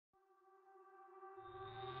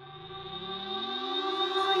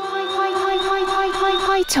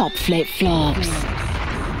Top Flip Flops.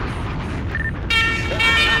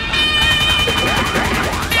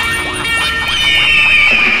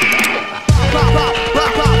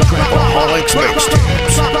 Grapaholics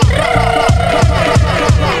Mixtapes.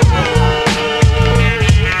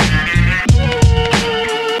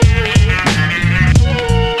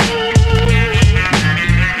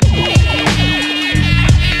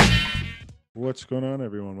 What's going on,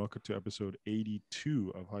 everyone? Welcome to episode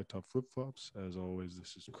 82 of High Top Flip Flops. As always,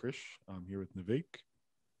 this is Krish. I'm here with Navik.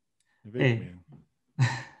 Navik, Hey. man.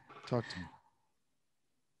 Talk to me.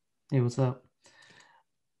 Hey, what's up?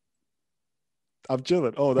 I'm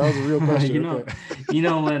chilling. Oh, that was a real question. Okay.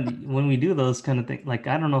 when we do those kind of things, like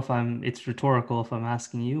I don't know if it's rhetorical if I'm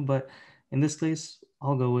asking you, but in this case,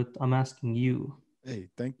 I'll go with I'm asking you. Hey,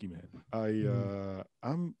 thank you, man.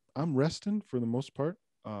 I'm resting for the most part.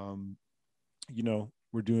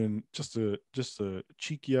 We're doing just a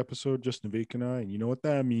cheeky episode, just Navik and I, and you know what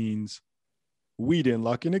that means. We didn't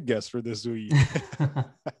lock in a guest for this week.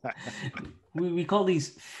 we call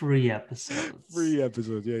these free episodes. Free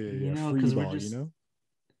episodes, yeah. Free ball,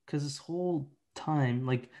 Because this whole time,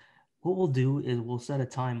 like, what we'll do is we'll set a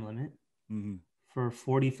time limit for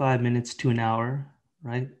 45 minutes to an hour,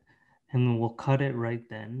 right? And then we'll cut it right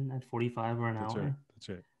then at 45 or an hour. That's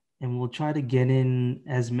right. And we'll try to get in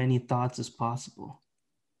as many thoughts as possible.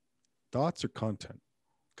 Thoughts or content?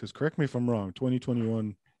 Because correct me if I'm wrong,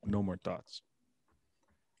 2021, no more thoughts.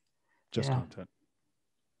 Just content.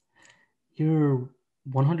 You're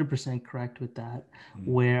 100% correct with that,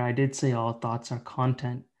 where I did say all thoughts are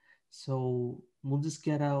content. So we'll just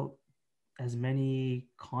get out as many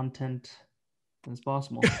content as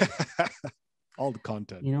possible. All the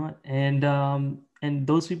content. You know what? And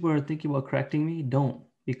those people who are thinking about correcting me, don't,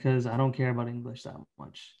 because I don't care about English that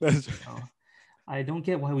much. I don't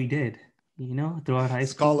get why we did, throughout high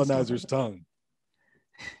school. Colonizer's tongue.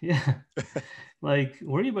 Yeah. Like,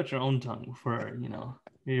 worry about your own tongue before,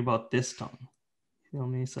 worry about this tongue. You feel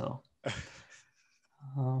me? So,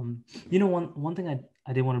 one thing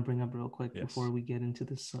I did want to bring up real quick before we get into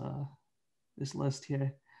this list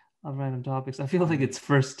here of random topics. I feel like it's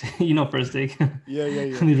first take. Yeah.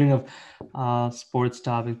 Let me bring up sports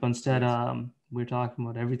topics, but instead, we're talking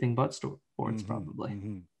about everything but sports,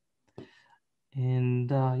 probably.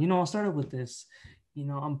 And, I'll start out with this.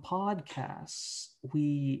 On podcasts,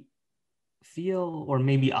 we feel, or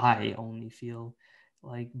maybe I only feel,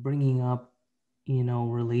 like bringing up,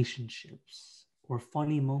 relationships or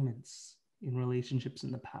funny moments in relationships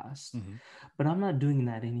in the past. But I'm not doing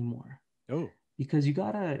that anymore. Oh. Because you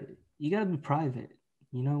gotta be private,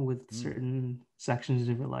 with certain sections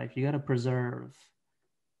of your life. You gotta preserve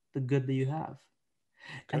the good that you have.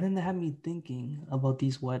 Okay. And then that had me thinking about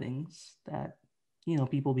these weddings that,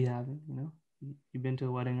 people be having, You've been to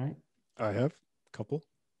a wedding, right? I have a couple.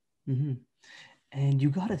 And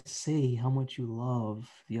you gotta say how much you love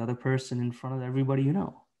the other person in front of everybody you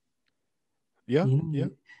know. Yeah.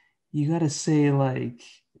 You gotta say, like,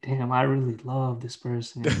 damn, I really love this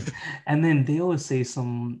person. And then they always say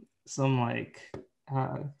some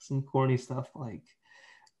corny stuff like,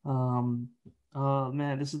 man,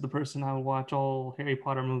 this is the person I would watch all Harry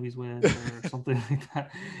Potter movies with, or something like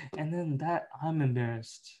that. And then that I'm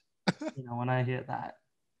embarrassed, when I hear that.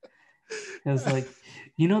 It's like,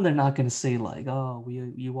 they're not gonna say like, oh,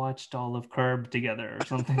 we watched all of Curb together or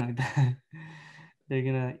something like that. They're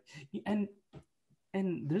gonna and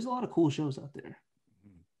there's a lot of cool shows out there.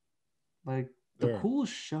 Like the cool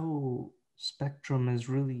show spectrum has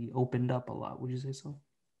really opened up a lot. Would you say so?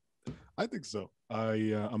 I think so.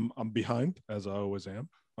 I'm behind, as I always am.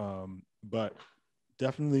 But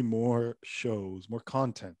definitely more shows, more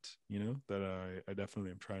content, that I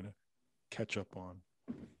definitely am trying to catch up on.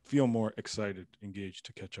 Feel more excited, engaged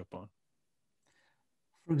to catch up on.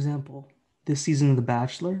 For example, this season of The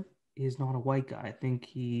Bachelor is not a white guy. I think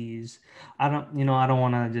I don't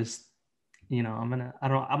want to just, I'm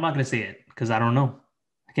not going to say it because I don't know.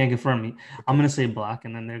 I can't confirm me. Okay. I'm going to say black,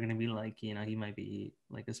 and then they're going to be like, he might be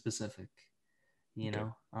like a specific,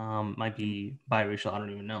 might be biracial. I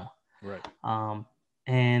don't even know. Right.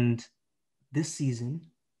 And this season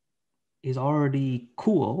is already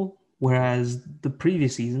cool. Whereas the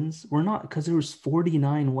previous seasons were not, because there was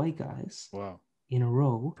 49 white guys in a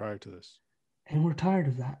row prior to this. And we're tired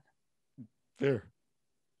of that. Fair.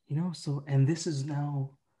 So, and this is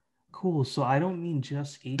now cool. So I don't mean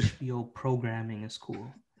just HBO programming is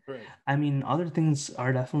cool. Right. I mean, other things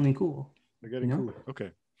are definitely cool. They're getting cooler. Okay.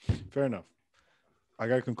 Fair enough. I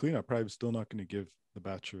got to conclude. I'm probably still not going to give The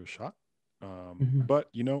Bachelor a shot. But,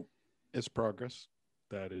 it's progress.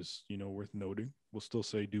 That is, worth noting. We'll still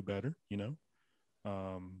say do better,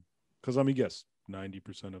 because let me guess,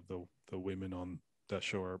 90% of the women on that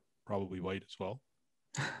show are probably white as well.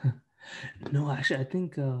 No, actually, I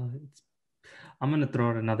think I'm gonna throw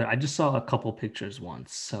out another. I just saw a couple pictures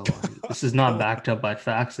once, so this is not backed up by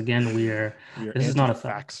facts. Again, We are this is not a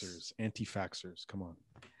fact. anti-faxers. Come on.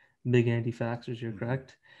 Big anti-vaxxers, you're Mhm.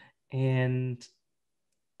 correct. And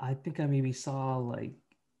I think I maybe saw like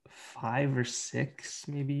 5 or 6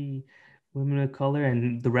 maybe women of color,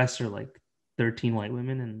 and the rest are like 13 white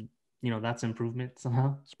women, and that's improvement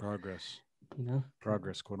somehow. It's progress. You know,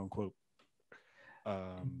 Progress, quote unquote.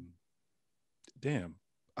 Damn.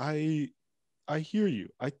 I hear you.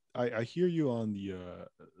 I hear you on the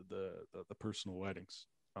personal weddings.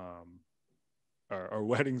 Our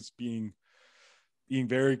weddings being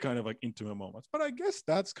very kind of like intimate moments. But I guess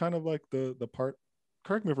that's kind of like the part,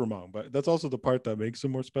 correct me if I'm wrong, but that's also the part that makes it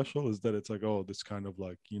more special, is that it's like, oh, this kind of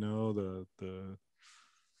like,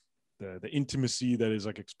 the intimacy that is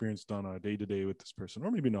like experienced on a day-to-day with this person, or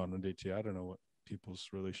maybe not on a day-to-day. I don't know what people's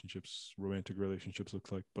relationships, romantic relationships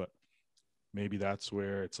look like, but maybe that's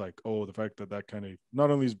where it's like, oh, the fact that that kind of not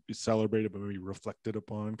only is celebrated, but maybe reflected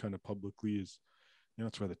upon kind of publicly is,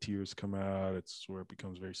 that's where the tears come out. It's where it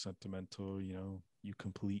becomes very sentimental. You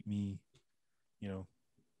complete me,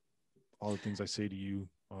 all the things I say to you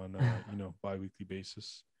on bi-weekly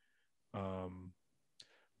basis.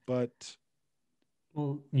 But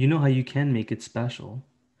well, you know how you can make it special.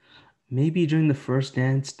 Maybe during the first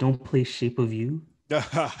dance, don't play Shape of You.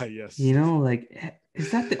 yes, Like, is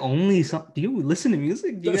that the only song? Do you listen to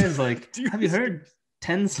music? Do you guys like? Do you Have you listen to heard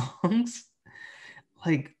 10 songs?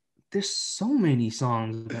 Like, there's so many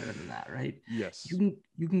songs better than that, right? yes, You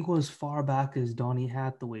can go as far back as Donny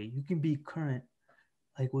Hathaway. You can be current,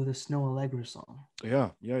 like with a Snow Allegra song.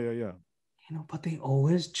 yeah. But they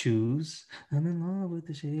always choose "I'm in love with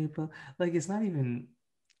the shape of." Like, it's not even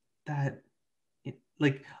that.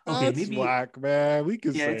 Like, okay, That's maybe. whack, man. We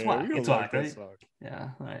can Yeah, say it's it. We whack. don't It's like whack, that right? song. Yeah,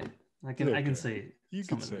 all right. I It's can okay. say You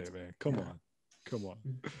some can of say it's it, man. Come yeah.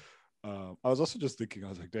 on. I was also just thinking, I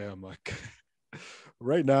was like, damn, like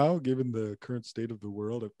right now, given the current state of the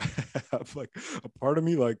world, I'm like, a part of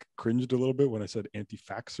me like cringed a little bit when I said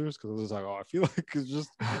anti-faxers, because I was like, oh, I feel like it's just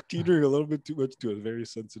teetering a little bit too much to a very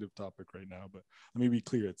sensitive topic right now. But let me be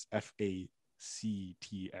clear, it's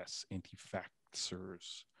FACTS,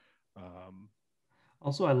 anti-faxers.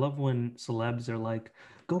 Also, I love when celebs are like,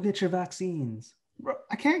 "Go get your vaccines." Bro,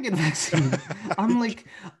 I can't get a vaccine. I'm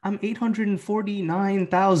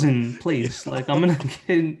 849,000 place. Like, I'm gonna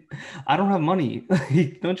get. I don't have money.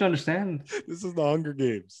 Like, don't you understand? This is the Hunger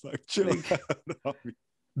Games. Like, chill Like, out.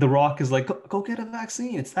 The Rock is like, go get a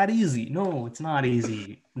vaccine. It's that easy. No, it's not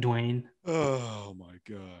easy, Dwayne. Oh my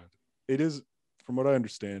god, it is. From what I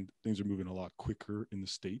understand, things are moving a lot quicker in the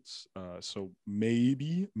States. So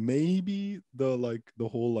maybe the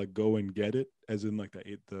whole like go and get it, as in like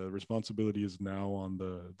the responsibility is now on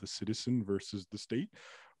the citizen versus the state,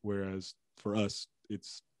 whereas for us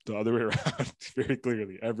it's the other way around. Very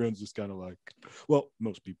clearly, everyone's just kind of like, well,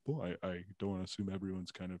 most people. I don't want to assume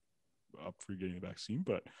everyone's kind of up for getting a vaccine,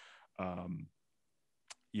 but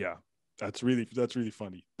yeah, that's really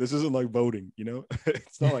funny. This isn't like voting,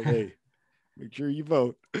 It's not like, hey, make sure you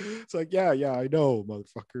vote. It's like, yeah, I know,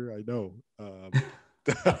 motherfucker, I know.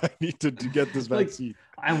 I need to get this Like, vaccine.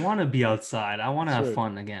 I want to be outside. I want to That's have right.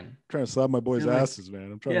 fun again. I'm trying to slap my boys' Like, asses,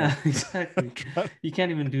 man. I'm trying yeah, to. exactly. You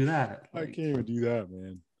can't even do that. I Like, can't even do that,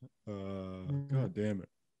 man. God damn it.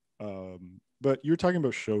 But you're talking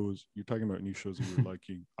about shows. You're talking about new shows that you're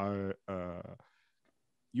liking.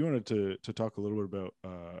 You wanted to talk a little bit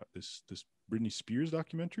about this Britney Spears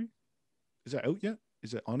documentary. Is that out yet?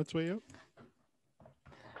 Is it on its way out?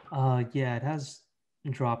 Yeah, it has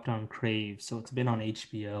dropped on Crave, so it's been on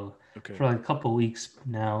HBO Okay. for like a couple weeks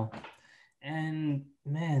now. And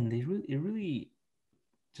man, it really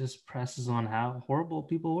just presses on how horrible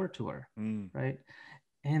people were to her, right?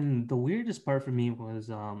 And the weirdest part for me was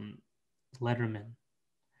Letterman,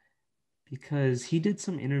 because he did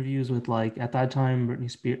some interviews with, like, at that time, Britney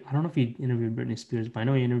Spears. I don't know if he interviewed Britney Spears, but I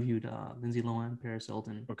know he interviewed Lindsay Lohan, Paris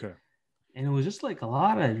Hilton. Okay. And it was just like a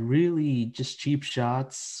lot of really just cheap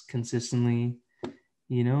shots consistently,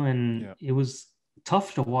 and it was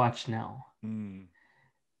tough to watch now. And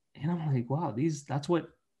I'm like, wow, that's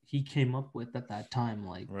what he came up with at that time.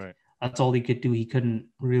 Like, right. That's all he could do. He couldn't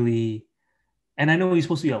really, and I know he's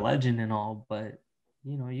supposed to be a legend and all, but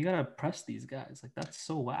you gotta press these guys. Like, that's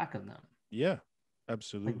so whack of them. Yeah,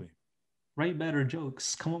 absolutely. Like, write better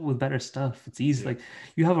jokes, come up with better stuff. It's easy. Yeah. Like,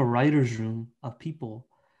 you have a writer's room of people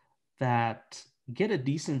that get a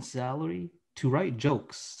decent salary to write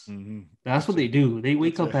jokes. Mm-hmm. That's what they do. They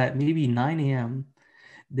wake up at maybe 9 a.m.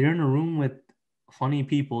 They're in a room with funny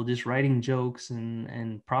people just writing jokes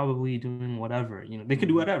and probably doing whatever. They could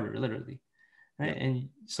do whatever, literally, Yeah. right? And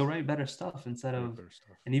so write better stuff instead Way of, better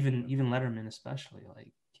stuff. and even Letterman especially,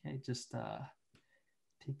 like, can't just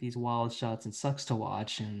take these wild shots and sucks to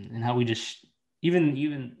watch, and how we just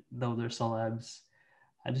even though they're celebs,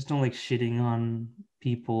 I just don't like shitting on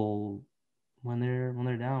people when they're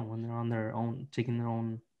down, when they're on their own, taking their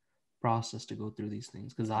own process to go through these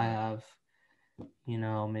things, because I have,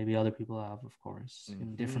 maybe other people have, of course,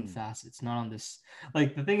 in different facets, not on this.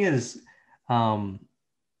 Like, the thing is, um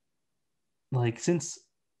like, since,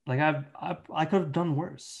 like, I could have done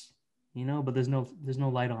worse, but there's no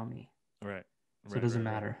light on me, Right. so it doesn't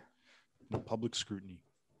matter. No public scrutiny.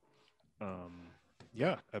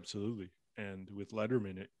 Yeah, absolutely. And with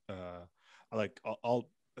Letterman, I'll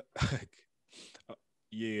like,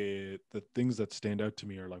 yeah, the things that stand out to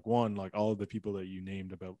me are like, one, like all of the people that you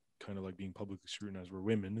named about kind of like being publicly scrutinized were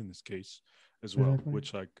women in this case as well, Exactly.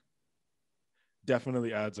 which like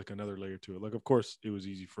definitely adds like another layer to it. Like, of course, it was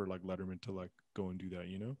easy for like Letterman to like go and do that,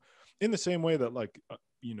 in the same way that like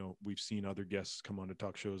we've seen other guests come on to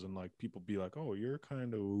talk shows and like people be like, oh, you're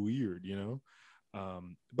kind of weird,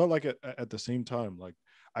 but like at the same time, like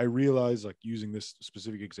I realize, like, using this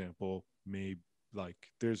specific example may, like,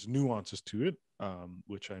 there's nuances to it,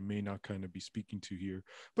 which I may not kind of be speaking to here,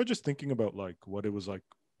 but just thinking about like what it was like,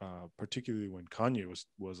 particularly when Kanye was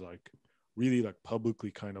like really like publicly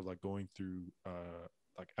kind of like going through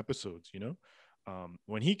like episodes,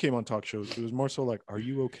 when he came on talk shows, it was more so like, are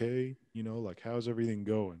you okay, like how's everything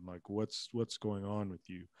going, like what's going on with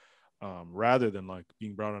you, rather than like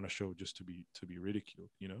being brought on a show just to be ridiculed,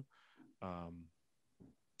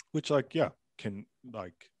 which, like, yeah, can,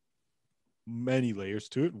 like, many layers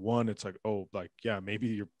to it. One, it's like, oh, like, yeah, maybe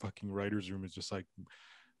your fucking writer's room is just like,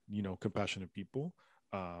 compassionate people,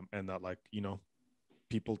 and that, like,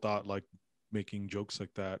 people thought like making jokes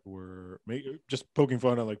like that were just poking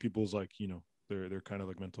fun at like people's, like, they're kind of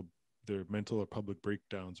like their mental or public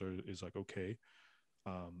breakdowns is like okay,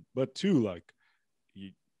 but two, like,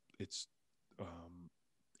 it's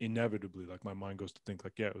inevitably, like, my mind goes to think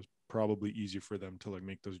like, yeah, it was probably easier for them to like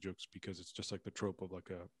make those jokes because it's just like the trope of like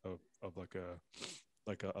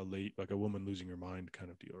a late, like a woman losing her mind kind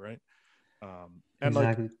of deal, right? And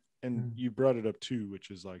like, Exactly. and you brought it up too,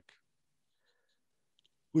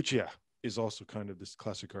 which, yeah, is also kind of this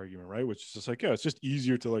classic argument, right? Which is just like, yeah, it's just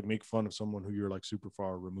easier to like make fun of someone who you're like super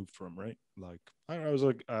far removed from, right? Like,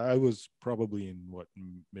 I was probably in what,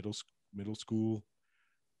 middle school,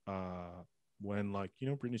 when, like,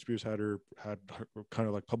 Britney Spears had her kind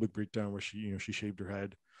of like public breakdown where she shaved her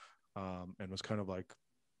head, and was kind of like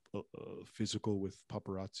physical with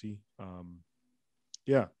paparazzi.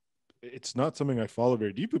 Yeah, it's not something I follow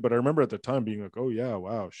very deeply, but I remember at the time being like, oh yeah,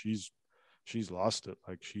 wow, she's lost it,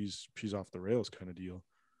 like she's off the rails kind of deal,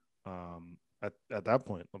 at that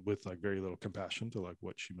point, with like very little compassion to like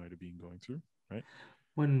what she might have been going through, right?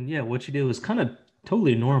 When, yeah, what you did was kind of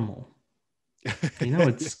totally normal.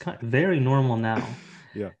 It's kind of very normal now.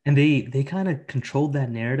 Yeah. And they kind of controlled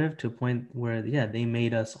that narrative to a point where, yeah, they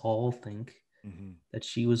made us all think Mm-hmm. that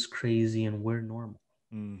she was crazy and we're normal.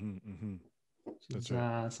 Mm-hmm. Mm-hmm. That's It's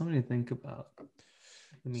right. something to think about. The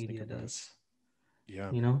Just think media about it. does,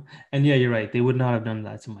 Yeah. And yeah, you're right. They would not have done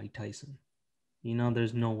that to Mike Tyson.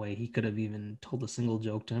 There's no way he could have even told a single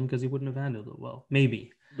joke to him because he wouldn't have handled it well.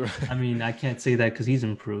 Maybe. I mean, I can't say that because he's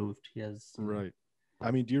improved. He has, Right. I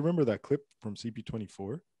mean, do you remember that clip from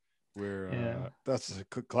CP24 where yeah. that's a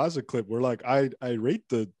classic clip where, like, I rate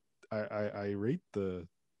I rate the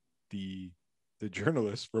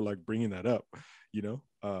journalist for like bringing that up, you know,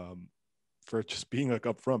 for just being like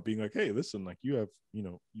upfront, being like, hey, listen, like, you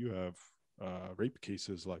have rape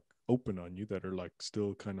cases like open on you that are like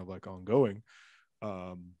still kind of like ongoing.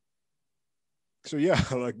 So yeah,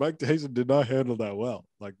 like Mike Tyson did not handle that well,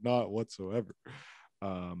 like not whatsoever.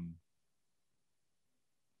 Um,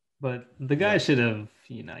 But the guy yeah. should have,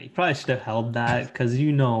 he probably should have held that because,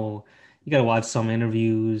 you got to watch some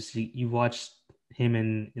interviews. You watched him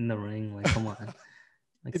in the ring. Like, come on.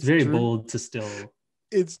 Like, it's It's very true. bold to still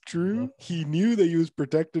It's go true. for He knew that he was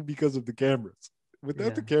protected because of the cameras. it. Without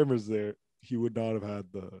Yeah. the cameras there, he would not have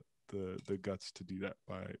had the guts to do that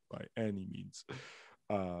by any means.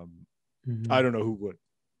 I Mhm. don't know who would.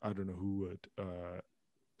 I don't know who would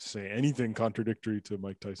say anything contradictory to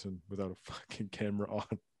Mike Tyson without a fucking camera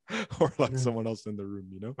on or like Yeah. someone else in the room,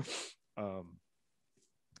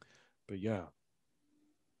 But yeah,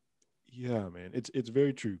 man, it's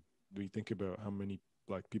very true. We think about how many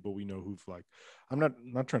like people we know who've like, I'm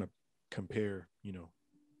not trying to compare,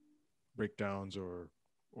 breakdowns or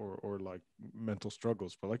like mental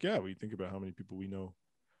struggles, but like, yeah, we think about how many people we know,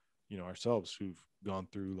 ourselves who've gone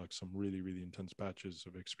through like some really, really intense patches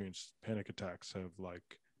of experienced panic attacks have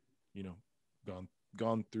like, you know,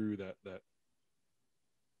 gone through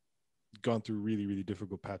gone through really, really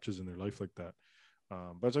difficult patches in their life like that.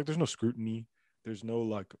 But it's like there's no scrutiny. There's no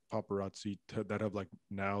like paparazzi that have like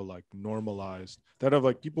now like normalized, that have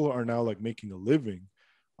like people are now like making a living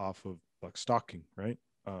off of like stalking, right?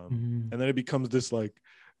 And then it becomes this like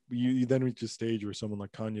you then reach a stage where someone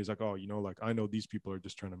like Kanye is like, oh, like I know these people are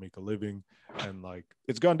just trying to make a living, and like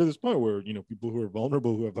it's gotten to this point where people who are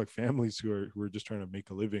vulnerable, who have like families who are just trying to make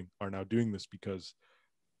a living, are now doing this because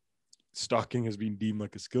stalking has been deemed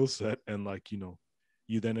like a skill set, and like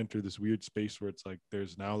you then enter this weird space where it's like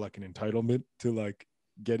there's now like an entitlement to like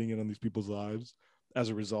getting in on these people's lives as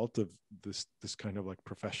a result of this kind of like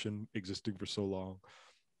profession existing for so long.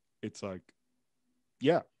 It's like,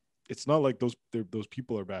 yeah, it's not like those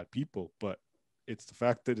people are bad people, but it's the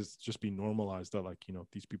fact that it's just been normalized that like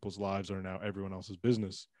these people's lives are now everyone else's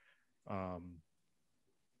business. That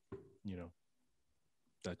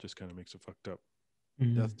just kind of makes it fucked up.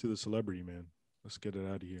 Death to the celebrity, man. Let's get it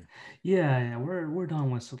out of here. Yeah, we're done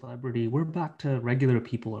with celebrity. We're back to regular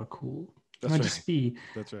people are cool. That's right. Just be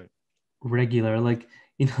That's right. regular. Like,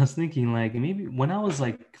 I was thinking like maybe when I was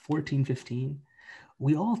like 14, 15,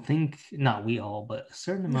 we all think, not we all, but a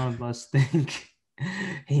certain amount of us think,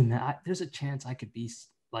 hey man, there's a chance I could be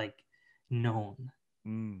like known.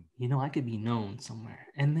 I could be known somewhere.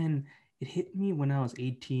 And then it hit me when I was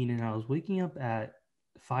 18 and I was waking up at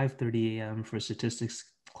 5:30 a.m. for statistics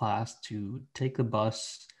class to take the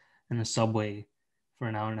bus and the subway for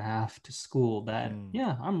an hour and a half to school, that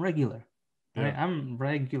yeah, I'm regular. Yeah. Right? I'm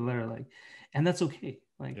regular, like, and that's okay.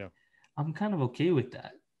 Like, yeah. I'm kind of okay with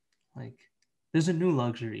that. Like, there's a new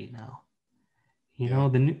luxury now.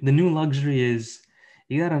 The new luxury is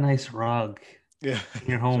you got a nice rug in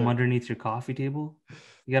your home underneath your coffee table.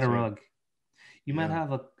 You got a rug. You might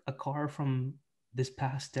have a car from this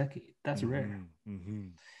past decade. That's rare.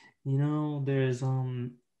 There's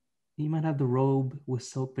you might have the robe with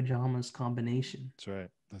silk pajamas combination.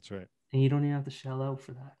 That's right. And you don't even have to shell out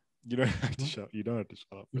for that. You don't have to shell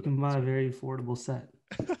out. You can buy a very affordable set.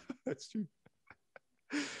 That's true.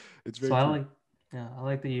 It's very true. I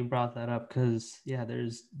like that you brought that up, because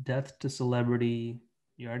there's death to celebrity.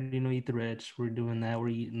 You already know Eat the Rich. We're doing that. We're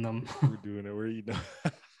eating them. We're doing it. We're eating them.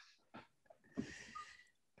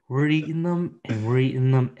 We're eating them, and we're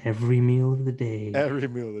eating them every meal of the day. Every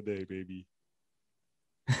meal of the day, baby.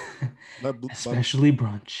 Especially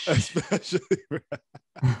brunch. Especially.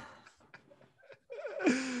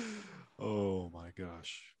 Oh my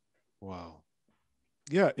gosh! Wow.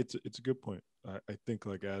 Yeah, it's a good point. I think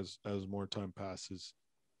like as more time passes,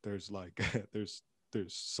 there's like there's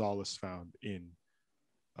solace found in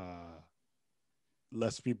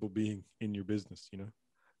less people being in your business.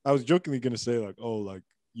 I was jokingly gonna say like, oh, like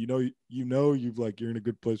you've like you're in a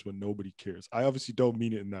good place when nobody cares. I obviously don't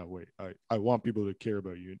mean it in that way. I want people to care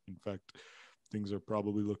about you. In fact, things are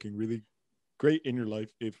probably looking really great in your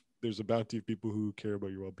life if there's a bounty of people who care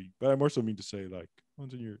about your well-being. But I more so mean to say like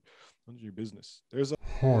one's in your business. There's a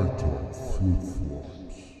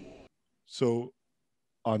so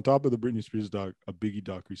on top of the Britney Spears doc, a Biggie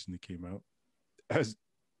doc recently came out.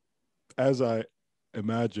 As I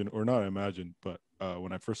imagine, or not imagine, but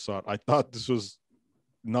when I first saw it, I thought this was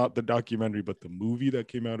not the documentary, but the movie that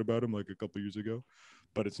came out about him like a couple years ago.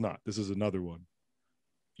 But it's not. This is another one.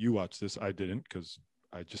 You watched this. I didn't, because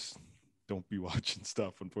I just don't be watching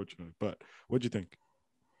stuff, unfortunately. But what'd you think?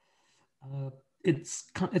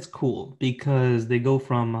 It's cool because they go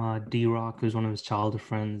from D-Rock, who's one of his childhood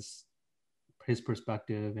friends, his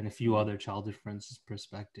perspective, and a few other childhood friends'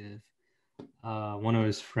 perspective. One of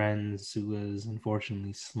his friends who was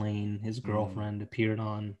unfortunately slain, his girlfriend appeared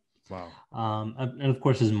on. Wow. And of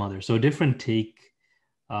course his mother. So a different take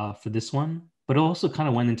for this one, but it also kind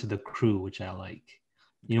of went into the crew, which I like,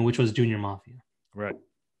 which was Junior Mafia. Right.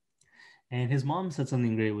 And his mom said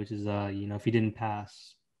something great, which is, if he didn't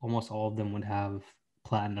pass, almost all of them would have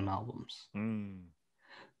platinum albums,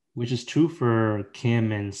 which is true for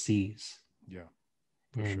Kim and C's. Yeah.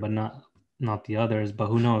 Sure. But not the others. But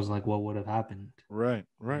who knows, like, what would have happened? Right.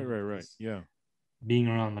 Yeah. Being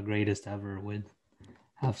around the greatest ever would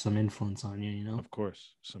have some influence on you, Of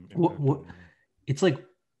course. Some impact. It's like,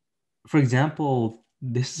 for example,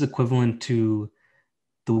 this is equivalent to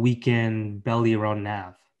The Weeknd belly around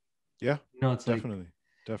Nav. Yeah. It's definitely.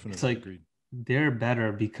 It's like agreed. They're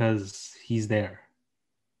better because he's there.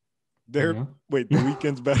 Wait, The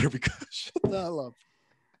Weeknd's better because shut the hell up.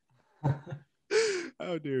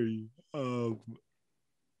 How dare you?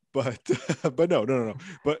 But no.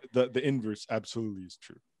 But the inverse absolutely is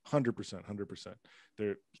true. 100%,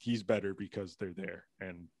 100%. He's better because they're there,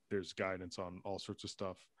 and there's guidance on all sorts of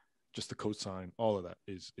stuff. Just the cosign, all of that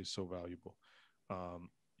is so valuable.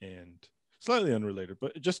 And slightly unrelated,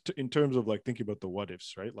 but just in terms of like thinking about the what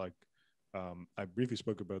ifs, right? Like, I briefly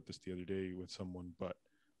spoke about this the other day with someone, but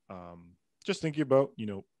just thinking about,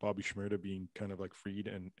 Bobby Shmurda being kind of like freed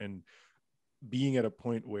and being at a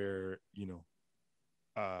point where,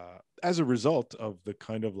 as a result of the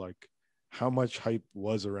kind of like how much hype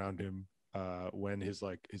was around him when his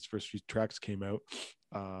first few tracks came out,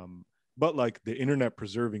 but like the internet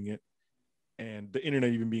preserving it, and the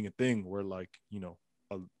internet even being a thing where like,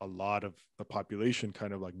 a lot of the population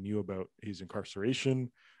kind of like knew about his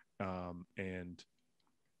incarceration, and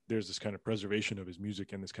there's this kind of preservation of his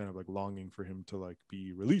music and this kind of like longing for him to like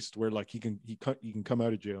be released, where like he can come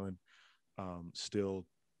out of jail and still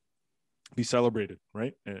be celebrated,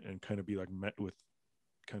 right? And kind of be like met with,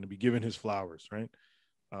 kind of be given his flowers, right?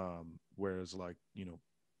 Whereas like,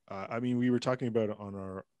 I mean, we were talking about it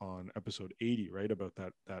on episode 80, right, about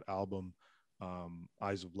that album,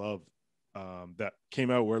 Eyes of Love, that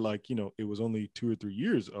came out where like, it was only 2 or 3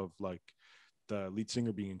 years of like the lead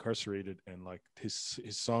singer being incarcerated and like his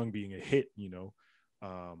song being a hit,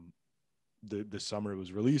 the summer it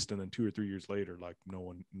was released, and then 2 or 3 years later, like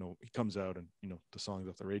he comes out and the song's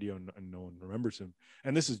off the radio, and no one remembers him.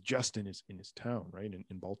 And this is just in his town, right,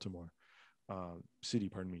 in Baltimore city,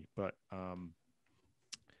 pardon me. But I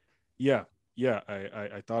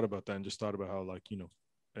thought about that and just thought about how like,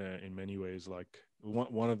 in many ways, like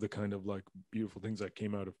one of the kind of like beautiful things that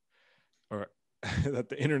came out of, or that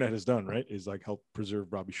the internet has done, right, is like help preserve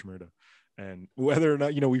Bobby Shmurda. And whether or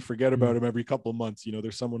not, we forget about him every couple of months,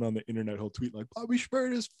 there's someone on the internet who'll tweet like, Bobby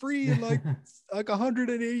Shmurda is free in like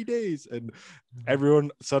 180 days, and everyone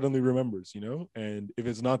suddenly remembers, and if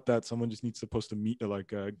it's not that, someone just needs to post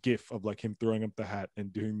a gif of like him throwing up the hat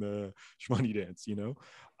and doing the shmoney dance,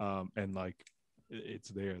 and like it's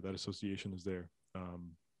there, that association is there.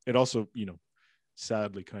 It also,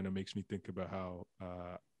 sadly kind of makes me think about how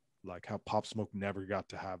Pop Smoke never got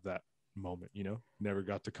to have that moment, never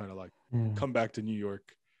got to kind of like come back to New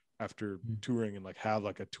York after touring and like have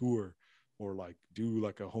like a tour, or like do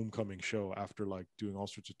like a homecoming show after like doing all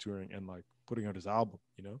sorts of touring and like putting out his album,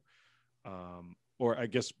 or I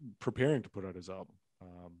guess preparing to put out his album.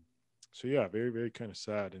 So yeah, very, very kind of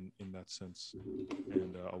sad in that sense,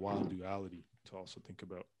 and a wild duality to also think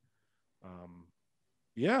about.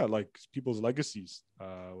 Yeah, like people's legacies,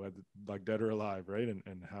 whether like dead or alive, right,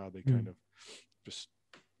 and how they kind of just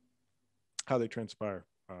how they transpire.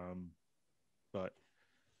 But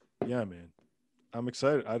yeah, man, I'm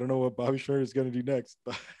excited. I don't know what Bobby Shmurda is going to do next,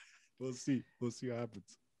 but we'll see what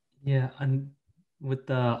happens. Yeah, and with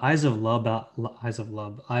the Eyes of Love album,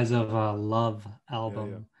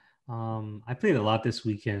 I played a lot this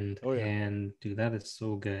weekend. Oh yeah, and dude, that is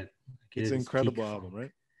so good. Like, it's an incredible album,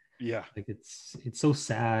 right? Yeah, like it's so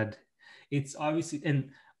sad. It's obviously,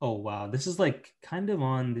 and oh wow, this is like kind of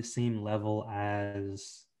on the same level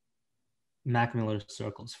as Mac Miller's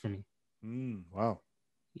Circles for me. Wow.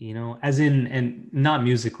 As in, and not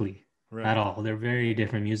musically right. at all. They're very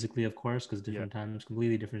different musically, of course, because different times,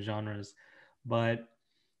 completely different genres. But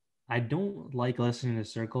I don't like listening to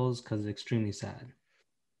Circles because it's extremely sad.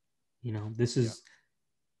 This is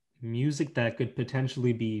music that could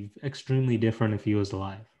potentially be extremely different if he was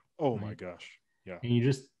alive. Oh right? My gosh. Yeah. And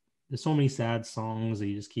there's so many sad songs that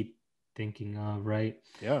you just keep thinking of, right?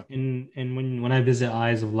 Yeah. And when I visit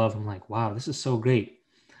Eyes of Love, I'm like, wow, this is so great.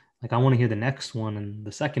 Like I want to hear the next one and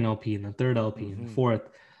the second LP and the third LP and the fourth,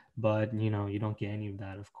 but you don't get any of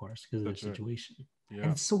that, of course, because of the situation. Yeah.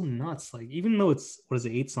 And it's so nuts. Like even though it's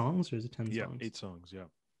 8 songs or is it 10 songs? Yeah, 8 songs. Yeah.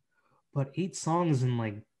 But 8 songs and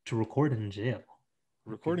like to record in jail.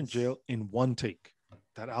 Record in jail in one take.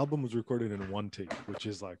 That album was recorded in one take, which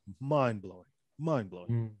is like mind blowing.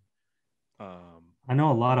 I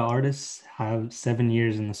know a lot of artists have 7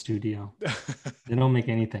 years in the studio. They don't make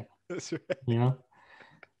anything. That's right.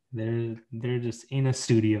 They're just in a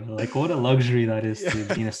studio. Like what a luxury that is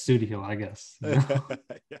to be in a studio, I guess.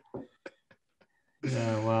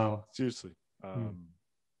 Yeah, wow. Seriously.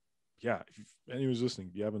 Yeah, if anyone's listening,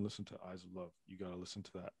 if you haven't listened to Eyes of Love, you gotta listen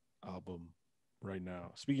to that album right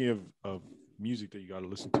now. Speaking of music that you gotta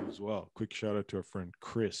listen to as well, quick shout out to our friend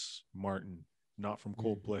Chris Martin, not from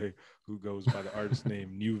Coldplay, who goes by the artist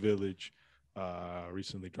name New Village.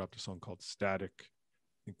 Recently dropped a song called Static.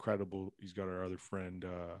 Incredible. He's got our other friend,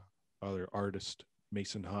 other artist,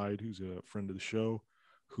 Mason Hyde, who's a friend of the show,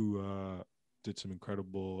 who did some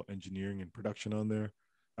incredible engineering and production on there.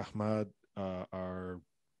 Ahmad, our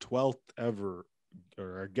 12th ever,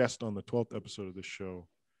 or our guest on the 12th episode of the show,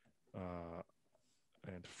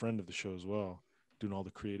 and friend of the show as well, doing all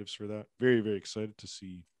the creatives for that. Very, very excited to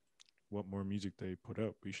see what more music they put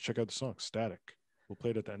out. But you should check out the song Static. We'll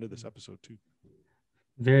play it at the end of this episode too.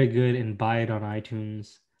 Very good, and buy it on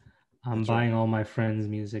iTunes. I'm That's right. buying all my friends'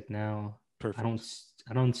 music now. Perfect.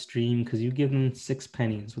 I don't stream because you give them 6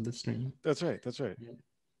 pennies with the stream. That's right. That's right.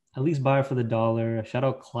 At least buy it for the $1. Shout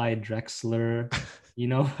out Clyde Drexler. You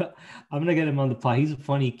know, I'm gonna get him on the pod. He's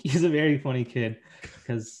a very funny kid,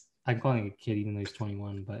 because I'm calling him a kid even though he's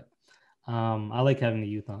 21. But I like having the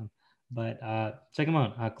youth on. But check him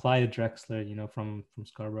out, Clyde Drexler. You know, from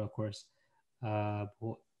Scarborough, of course.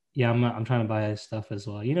 Yeah, I'm trying to buy his stuff as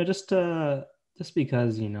well. You know, just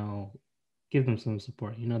because, you know, give them some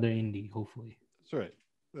support. You know, they're indie. Hopefully. That's right.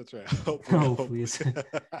 That's right. Hopefully.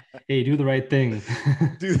 Hey, do the right thing.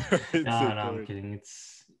 Do the right thing. No, I'm kidding.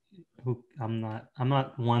 I'm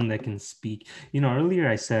not one that can speak. You know, earlier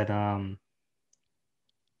I said I'm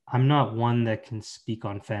not one that can speak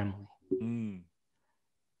on family.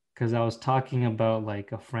 Because I was talking about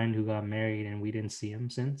like a friend who got married and we didn't see him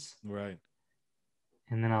since. Right.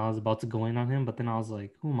 And then I was about to go in on him, but then I was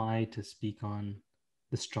like, who am I to speak on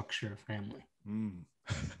the structure of family?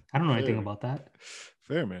 I don't know anything about that.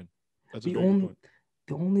 Fair, man. That's the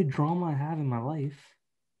only drama I have in my life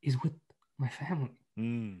is with my family.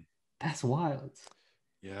 That's wild.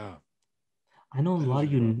 Yeah. I know a lot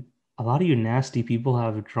of you nasty people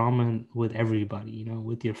have drama with everybody, you know,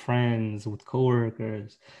 with your friends, with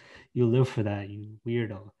coworkers. You live for that, you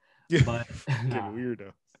weirdo. Yeah. But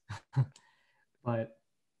weirdo. But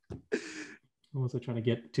what was I trying to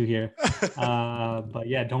get to here? But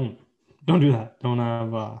yeah, don't do that. Don't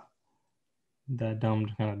have that dumb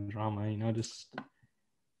kind of drama, you know. Just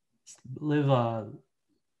live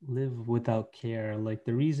without care. Like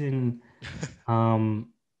the reason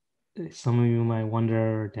some of you might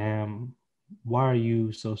wonder, damn, why are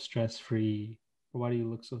you so stress-free? Or why do you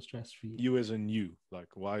look so stress-free? You as in you, like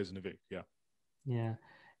why isn't it? Yeah. Yeah.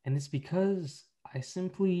 And it's because I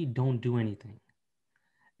simply don't do anything.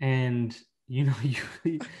 And you know,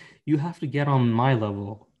 you have to get on my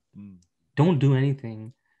level. Don't do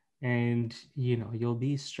anything, and you know, you'll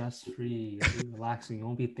be stress-free, you'll be relaxing, you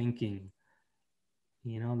won't be thinking.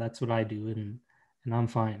 You know, that's what I do, and I'm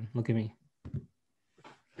fine. Look at me.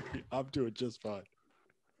 I'm doing just fine.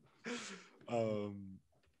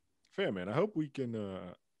 Fair, man. I hope we can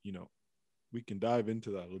you know, we can dive into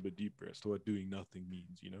that a little bit deeper as to what doing nothing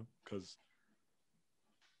means, you know, because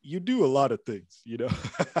you do a lot of things, you know,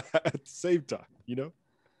 at the same time, you know.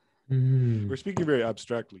 We're speaking very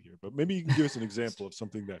abstractly here, but maybe you can give us an example of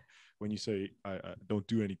something that when you say I don't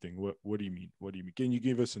do anything, what do you mean? What do you mean? Can you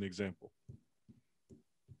give us an example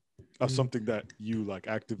of something that you like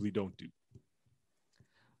actively don't do?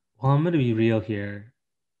 Well, I'm gonna be real here.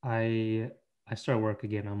 I start work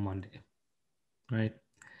again on Monday, right?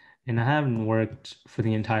 And I haven't worked for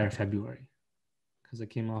the entire February because I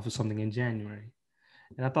came off of something in January.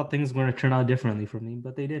 And I thought things were going to turn out differently for me,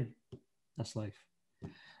 but they did. That's life.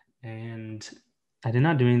 And I did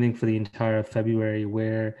not do anything for the entire February,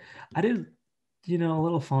 where I did, you know,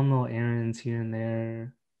 little fun little errands here and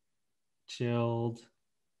there, chilled,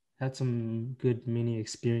 had some good mini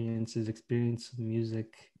experiences, experienced some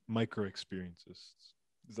music. Micro experiences.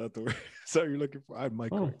 Is that the word? Is that what you're looking for? I had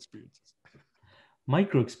micro experiences.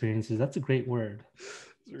 Micro experiences. That's a great word. That's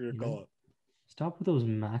what you're going to call it. Stop with those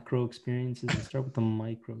macro experiences and start with the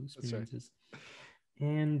micro experiences. Right.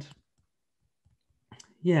 And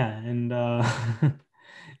yeah, and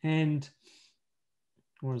and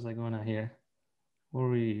where was I going out here? What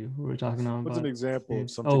were we talking about? What's an example of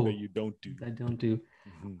something that you don't do? I don't do.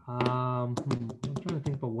 I'm trying to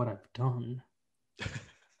think about what I've done.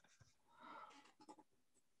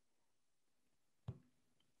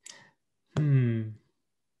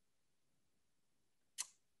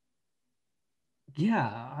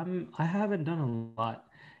 Yeah, I haven't done a lot.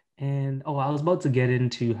 And I was about to get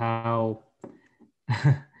into how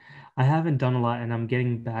I haven't done a lot and I'm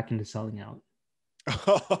getting back into selling out.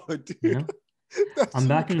 Oh, dude. You know? I'm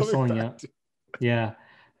back into selling out. Yeah.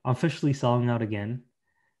 I'm officially selling out again.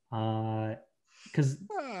 Because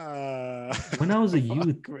when I was a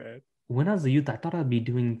youth, I thought I'd be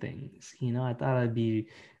doing things. You know, I thought I'd be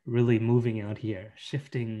really moving out here,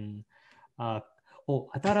 shifting. I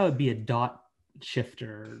thought I would be a dot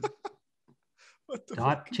shifter.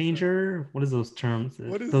 Dot changer. What is those terms?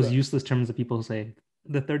 Those that? Useless terms that people say.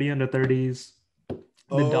 The 30 under 30s.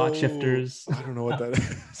 The dot shifters. I don't know what that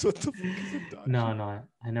is. What the fuck is a dot? No.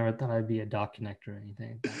 I never thought I'd be a dot connector or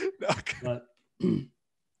anything.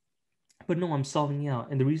 But no, I'm selling out.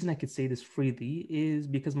 And the reason I could say this freely is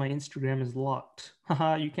because my Instagram is locked.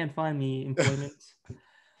 Haha, you can't find me employment.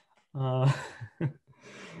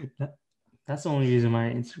 That's the only reason my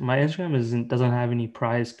Instagram doesn't have any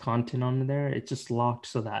prize content on there. It's just locked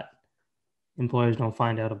so that employers don't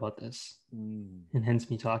find out about this, Mm, and hence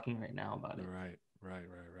me talking right now about it right.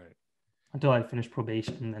 until I finish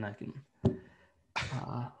probation, and then I can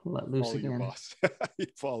let loose Follow your again. boss. You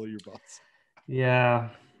follow your boss. Yeah,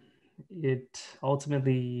 it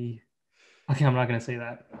ultimately. Okay, I'm not gonna say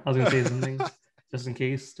that. I was gonna say something just in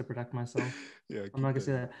case to protect myself. Yeah, I'm not keep gonna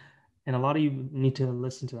say that. that. And a lot of you need to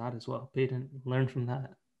listen to that as well. Pay attention, learn from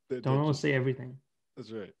that. Don't That's always say everything.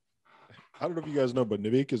 That's right. I don't know if you guys know, but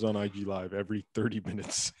Nivek is on IG Live every 30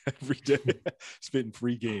 minutes every day, spitting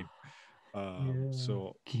free game.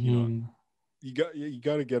 So Game. you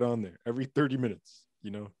got to get on there every 30 minutes.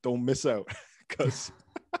 Don't miss out because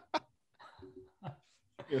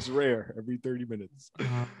it's rare. Every 30 minutes,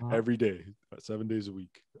 every day, 7 days a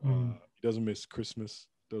week. He doesn't miss Christmas,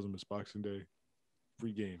 doesn't miss Boxing Day.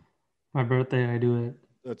 Free game. My birthday, I do it.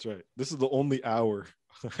 That's right. This is the only hour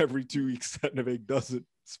every 2 weeks that Nivek doesn't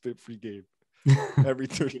spit free game. Every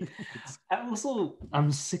 30 minutes.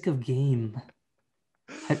 I'm sick of game.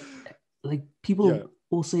 Like people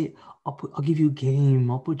will say, I'll give you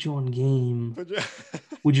game. I'll put you on game.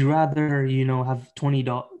 Would you rather, have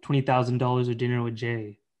 $20,000 of dinner with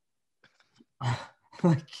Jay?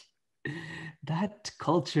 Like that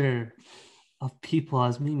culture of people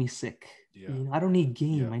has made me sick. Yeah. I don't need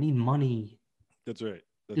game. Yeah. I need money. That's right.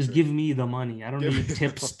 Just give me the money. I don't need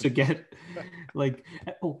tips to get like,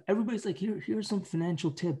 oh, everybody's like, here's some financial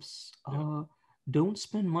tips. Don't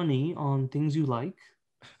spend money on things you like.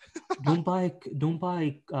 Don't buy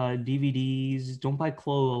DVDs, don't buy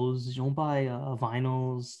clothes, don't buy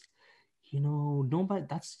vinyls. Don't buy,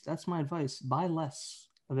 that's my advice. Buy less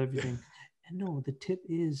of everything. And no, the tip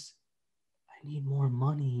is I need more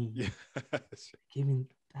money. Yes. Giving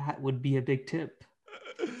that would be a big tip.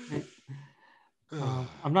 Right?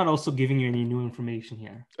 I'm not also giving you any new information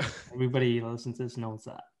here. Everybody listens to this knows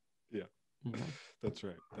that. Yeah. That's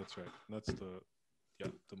right. That's the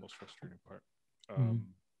most frustrating part.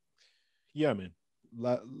 Yeah, man.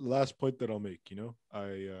 Last point that I'll make,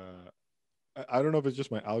 I don't know if it's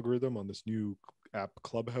just my algorithm on this new app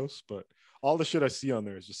Clubhouse, but all the shit I see on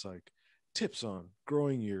there is just like tips on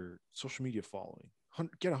growing your social media following.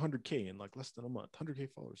 Get 100K in like less than a month. 100K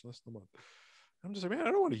followers in less than a month. I'm just like, man,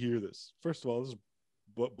 I don't want to hear this. First of all, this is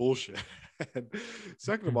bullshit. And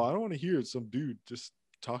second of all, I don't want to hear some dude just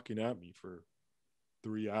talking at me for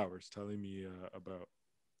 3 hours telling me about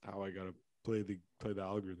how I gotta play the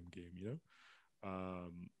algorithm game.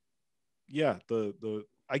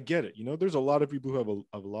 I get it. There's a lot of people who have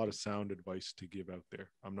a lot of sound advice to give out there.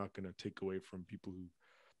 I'm not gonna take away from people who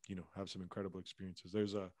have some incredible experiences.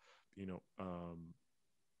 There's a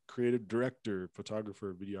creative director,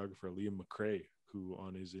 photographer, videographer Liam McRae, who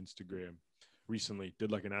on his Instagram recently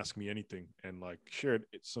did like an Ask Me Anything and like shared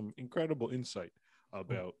some incredible insight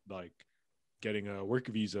about like getting a work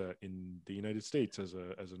visa in the United States as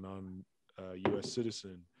a non US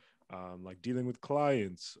citizen, like dealing with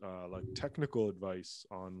clients, like technical advice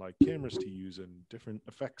on like cameras to use and different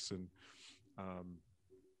effects, and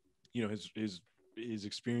his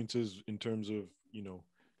experiences in terms of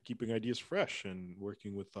keeping ideas fresh and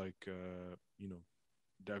working with like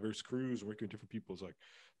diverse crews, working with different people. It's like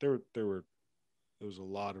there was a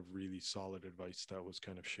lot of really solid advice that was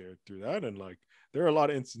kind of shared through that, and like there are a lot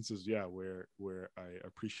of instances where I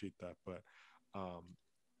appreciate that, but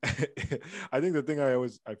I think the thing I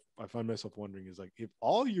find myself wondering is like, if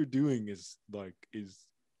all you're doing is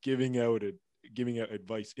giving out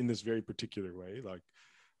advice in this very particular way, like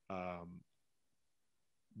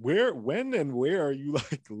when and where are you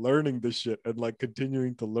like learning this shit and like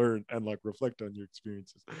continuing to learn and like reflect on your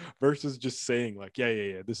experiences versus just saying like,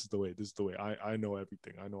 yeah, this is the way, I know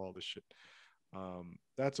everything, I know all this shit.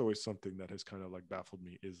 That's always something that has kind of like baffled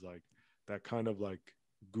me, is like that kind of like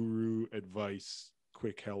guru advice,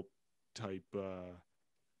 quick help type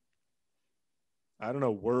I don't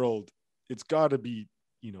know, world. It's got to be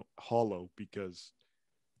hollow, because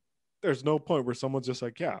there's no point where someone's just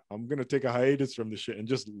like, yeah, I'm gonna take a hiatus from this shit and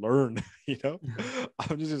just learn.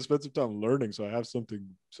 I'm just gonna spend some time learning so I have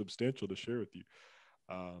something substantial to share with you.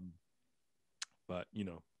 But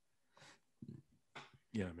yeah,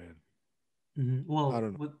 man. Well, I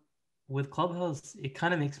don't know. with Clubhouse, it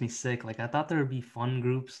kind of makes me sick. Like I thought there would be fun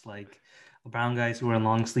groups like brown guys who wear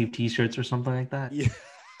long sleeve t-shirts or something like that. Yeah.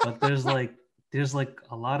 But there's like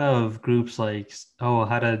a lot of groups like, oh,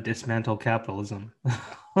 how to dismantle capitalism.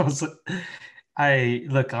 I'm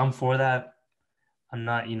for that. I'm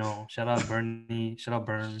not, shout out Bernie, shout out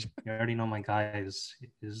Bern. You already know my guy is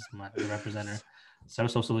the representative.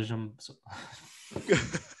 Start socialism.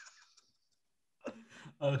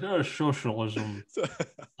 Socialism. So-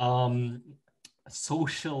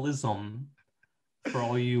 Socialism for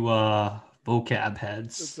all you vocab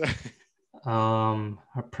heads. That's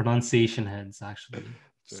Pronunciation heads, actually. right.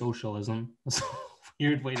 Socialism. That's a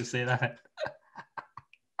weird way to say that.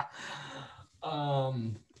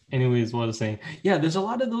 Anyways, what I was saying. Yeah, there's a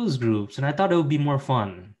lot of those groups, and I thought it would be more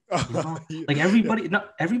fun. You know? Like everybody,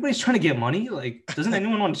 not everybody's trying to get money. Like, doesn't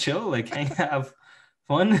anyone want to chill? Like, have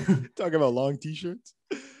fun? Talking about long t-shirts.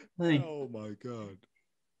 Like, Oh my god.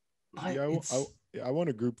 like, Yeah, it's I want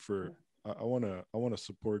a group for I want a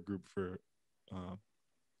support group for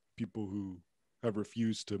people who have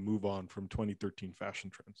refused to move on from 2013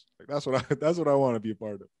 fashion trends. Like that's what I want to be a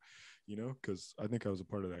part of, you know, because I think I was a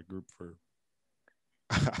part of that group for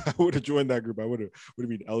I would have joined that group. I would have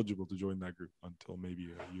been eligible to join that group until maybe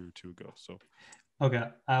a year or two ago. So okay.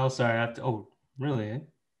 Sorry, I have to. Oh, really? Eh?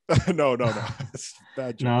 no. It's a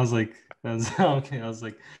bad joke. No, I was like, that's okay. I was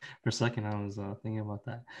like, for a second, I was thinking about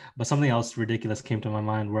that. But something else ridiculous came to my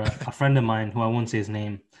mind where a friend of mine, who I won't say his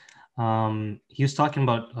name, he was talking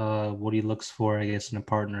about what he looks for, I guess, in a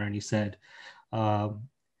partner. And he said,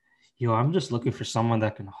 yo, I'm just looking for someone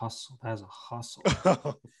that can hustle, that has a hustle.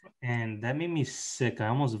 And that made me sick. I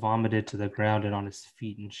almost vomited to the ground and on his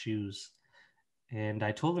feet and shoes. And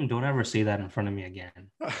I told him, don't ever say that in front of me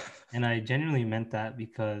again. And I genuinely meant that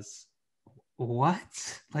because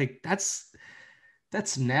what? Like that's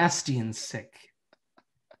nasty and sick.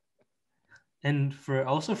 And for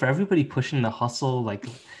everybody pushing the hustle, like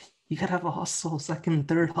you gotta have a hustle, second,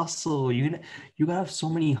 third hustle. You gotta have so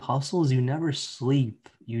many hustles. You never sleep.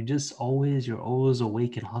 You're always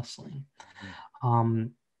awake and hustling.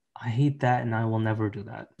 I hate that, and I will never do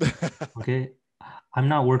that. Okay, I'm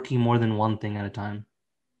not working more than one thing at a time.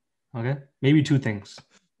 Okay, maybe two things.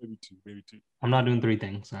 Maybe two. I'm not doing three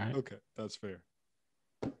things. All right. Okay, that's fair.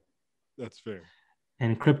 That's fair.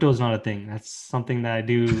 And crypto is not a thing. That's something that I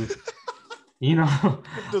do. You know,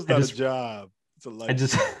 It's not a job. It's a life.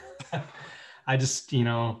 I just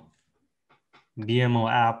BMO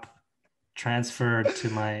app transferred to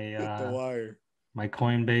my the wire. my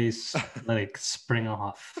Coinbase, let it spring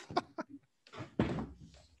off.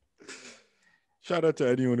 Shout out to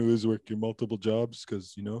anyone who is working multiple jobs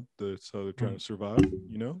because that's how they're trying to survive.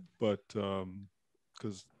 But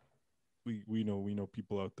because we know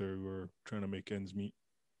people out there who are trying to make ends meet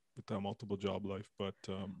with that multiple job life. But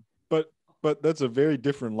that's a very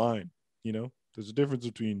different line. There's a difference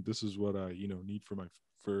between this is what I need for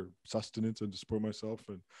sustenance and to support myself,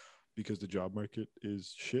 and because the job market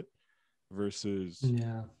is shit, versus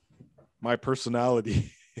my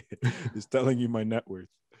personality is telling you my net worth.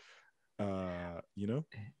 I'm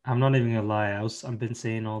not even gonna lie. I've been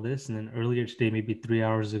saying all this, and then earlier today, maybe 3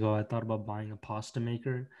 hours ago, I thought about buying a pasta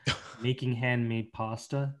maker, making handmade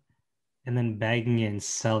pasta, and then bagging it and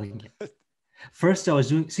selling it. First, I was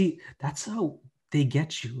doing. See, that's how they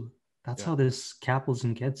get you. That's how this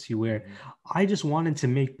capitalism gets you. Where I just wanted to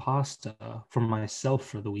make pasta for myself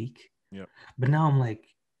for the week. Yeah. But now I'm like,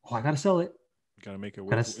 oh, I gotta sell it. You gotta make it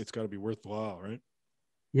it's gotta be worthwhile, right?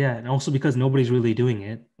 Yeah, and also because nobody's really doing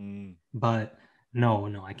it. But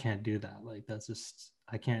no, I can't do that. Like that's just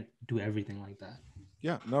I can't do everything like that.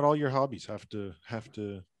 Yeah, not all your hobbies have to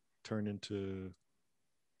turn into,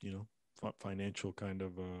 financial kind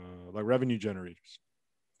of like revenue generators.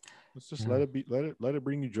 Let's just let it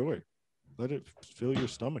bring you joy. Let it fill your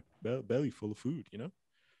stomach, belly full of food.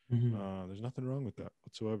 There's nothing wrong with that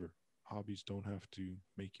whatsoever. Hobbies don't have to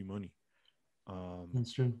make you money.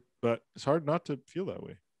 That's true. But it's hard not to feel that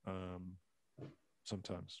way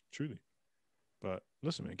sometimes, truly. But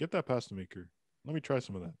listen, man, get that pasta maker. Let me try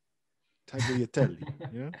some of that. Tagliatelle,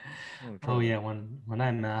 yeah. Oh yeah, when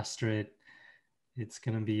I master it, it's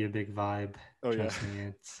gonna be a big vibe. Oh Trust me,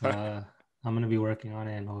 it's I'm gonna be working on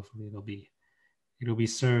it, and hopefully it'll be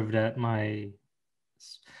served at my.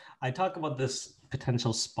 I talk about this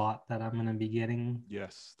potential spot that I'm gonna be getting.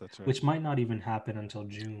 Yes, that's right. Which might not even happen until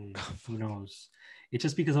June. Who knows? It's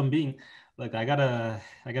just because I'm being like I gotta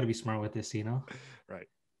be smart with this, Right.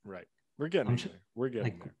 We're getting there. We're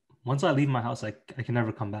getting there. Once I leave my house, I can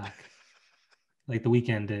never come back. Like the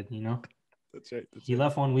weekend did, That's right. He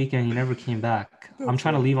left one weekend, he never came back. I'm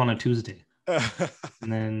trying to leave on a Tuesday.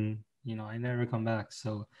 And then, I never come back.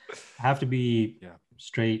 So I have to be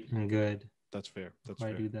straight and good. That's fair.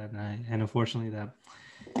 I do that night. And unfortunately that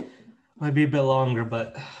might be a bit longer,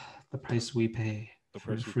 but the price we pay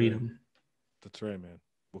for freedom. That's right, man.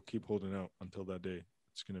 We'll keep holding out until that day.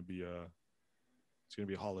 It's gonna be a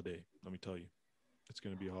holiday, let me tell you. It's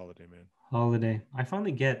gonna be a holiday, man. Holiday. I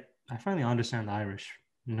finally understand the Irish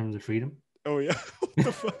in terms of freedom. Oh yeah. What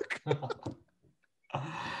the fuck?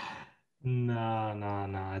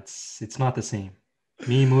 No. It's not the same.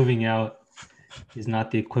 Me moving out is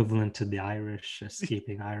not the equivalent to the Irish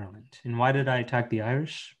escaping Ireland. And why did I attack the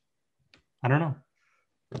Irish? I don't know.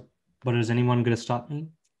 But is anyone going to stop me?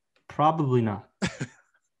 Probably not.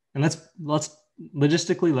 And let's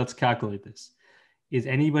logistically let's calculate this. Is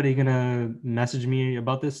anybody gonna message me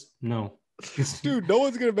about this? No. Dude, no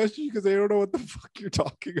one's gonna message you because they don't know what the fuck you're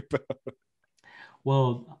talking about.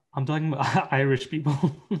 Well, I'm talking about Irish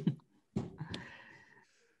people.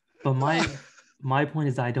 But my point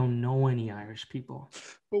is I don't know any Irish people.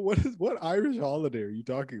 But what Irish holiday are you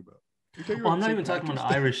talking about? You're talking Well, about I'm not St. even talking about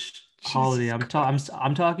Patrick's an Day? Irish holiday. Jesus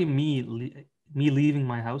I'm talking me leaving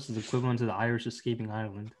my house is equivalent to the Irish escaping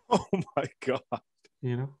Ireland, Oh my god.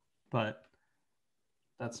 you know? But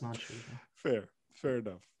that's not true Fair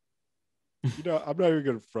enough. You know, I'm not even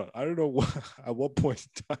gonna front. I don't know at what point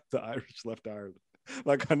in time the Irish left Ireland.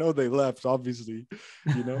 Like I know they left, obviously,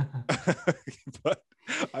 you know, though. but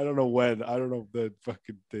I don't know when. I don't know the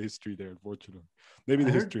history there. Unfortunately, maybe I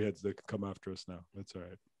the heard history heads that can come after us now. That's all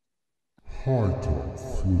right. High top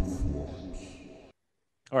flip-flops.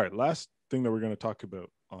 All right. Last thing that we're gonna talk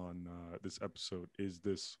about on this episode is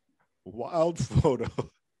this wild photo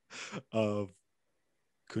of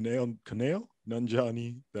Kunail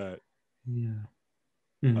Nanjani that yeah.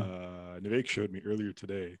 Mhm. Nivek showed me earlier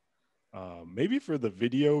today. Maybe for the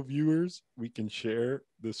video viewers, we can share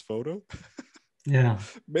this photo. Yeah.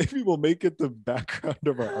 Maybe we'll make it the background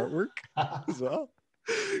of our artwork as well.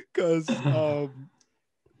 Because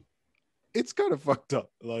it's kind of fucked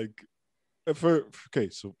up. Like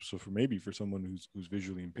so for maybe for someone who's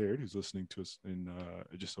visually impaired, who's listening to us in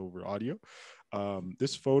just over audio,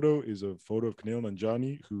 this photo is a photo of Kunail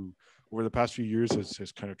Nanjiani, who over the past few years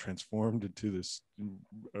has kind of transformed into this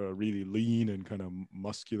really lean and kind of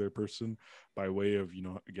muscular person by way of, you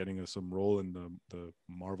know, getting some role in the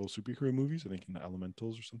Marvel superhero movies, I think in the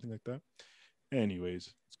Elementals or something like that.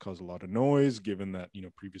 Anyways, it's caused a lot of noise given that, you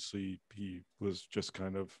know, previously he was just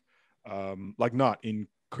kind of like not in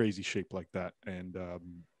crazy shape like that. And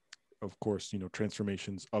of course, you know,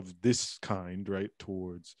 transformations of this kind, right,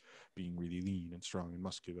 towards being really lean and strong and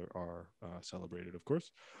muscular are celebrated, of course.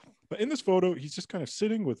 But in this photo, he's just kind of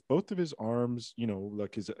sitting with both of his arms, you know,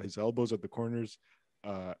 like his elbows at the corners,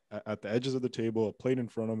 at the edges of the table, a plate in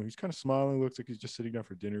front of him. He's kind of smiling, looks like he's just sitting down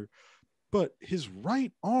for dinner. But his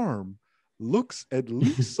right arm looks at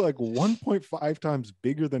least like 1.5 times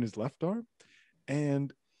bigger than his left arm.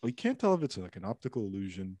 And we can't tell if it's like an optical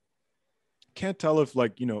illusion. Can't tell if,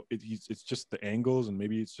 like, you know, it's just the angles and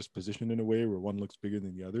maybe it's just positioned in a way where one looks bigger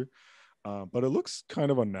than the other. But it looks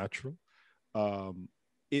kind of unnatural.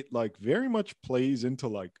 It like very much plays into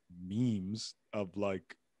like memes of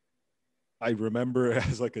like, I remember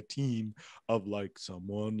as like a teen of like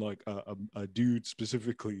someone like a dude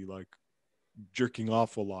specifically like jerking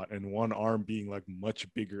off a lot and one arm being like much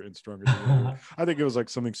bigger and stronger than the other. I think it was like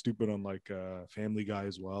something stupid on like Family Guy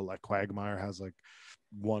as well. Like Quagmire has like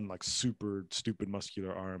one like super stupid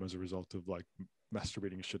muscular arm as a result of like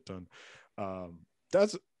masturbating a shit ton.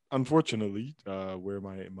 That's unfortunately where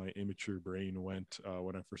my immature brain went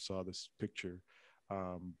when I first saw this picture.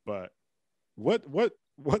 But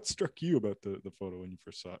what struck you about the photo when you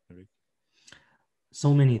first saw it, maybe?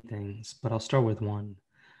 So many things, but I'll start with one.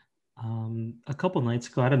 A couple nights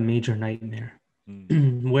ago, I had a major nightmare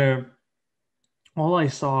Mm. where all I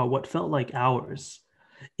saw, what felt like hours,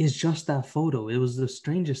 is just that photo. It was the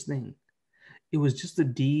strangest thing. It was just a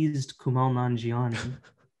dazed Kumail Nanjiani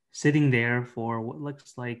sitting there for what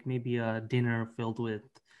looks like maybe a dinner filled with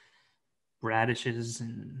radishes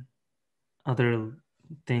and other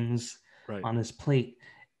things Right. on his plate.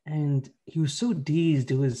 And he was so dazed,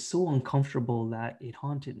 it was so uncomfortable that it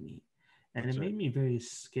haunted me. And it That's right. made me very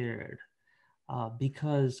scared.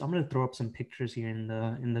 Because I'm gonna throw up some pictures here in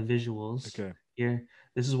the visuals Okay. here.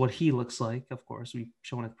 This is what he looks like. Of course, we've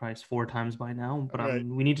shown it price 4 times by now, but All right.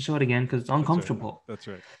 we need to show it again because it's That's right. uncomfortable. That's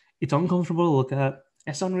right. It's uncomfortable to look at.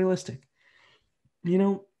 It's unrealistic. You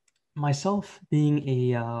know, myself being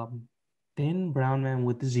a thin brown man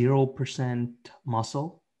with 0%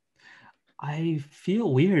 muscle, I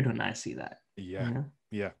feel weird when I see that. Yeah. You know?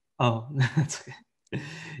 Yeah. Oh, that's okay.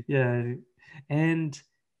 Yeah, and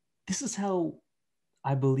this is how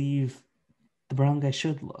I believe the brown guy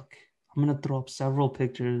should look. I'm gonna throw up several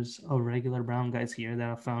pictures of regular brown guys here that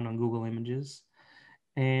I found on Google Images,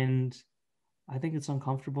 and I think it's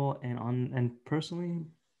uncomfortable and personally,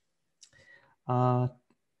 uh,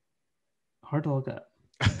 hard to look at.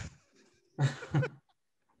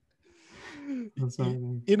 I'm sorry,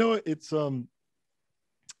 man. You know, it's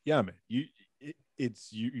yeah, man. You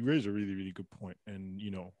raise a really, really good point. And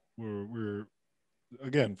you know, we're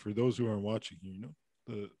again, for those who aren't watching,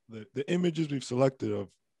 the images we've selected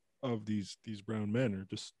of these brown men are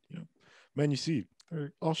just, men you see,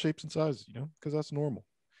 they're all shapes and sizes, because that's normal.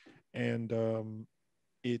 And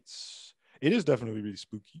it is definitely really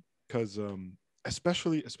spooky because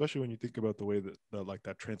especially when you think about the way that like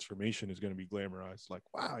that transformation is going to be glamorized, like,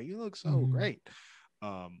 wow, you look so great.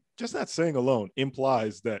 Just that saying alone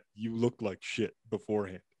implies that you look like shit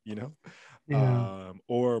beforehand, Yeah.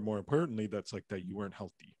 or more importantly, that's like that you weren't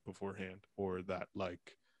healthy beforehand, or that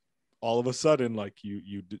like all of a sudden like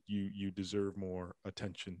you deserve more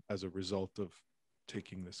attention as a result of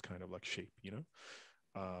taking this kind of like shape,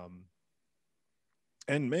 um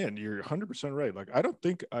and man, you're 100% right. Like, I don't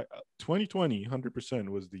think 2020 100%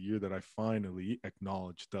 was the year that I finally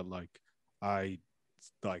acknowledged that I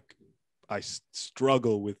like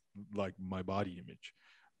struggle with like my body image.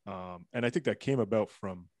 And I think that came about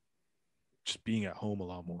from just being at home a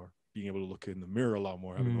lot more, being able to look in the mirror a lot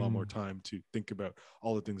more, having a lot more time to think about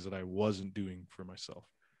all the things that I wasn't doing for myself.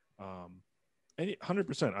 And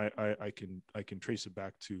 100%, I can trace it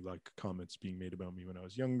back to like comments being made about me when I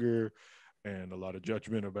was younger, and a lot of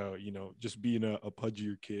judgment about just being a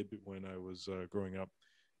pudgier kid when I was growing up,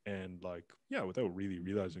 and like, yeah, without really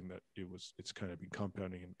realizing that it's kind of been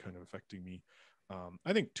compounding and kind of affecting me.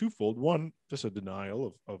 I think twofold. One, just a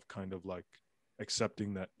denial of kind of like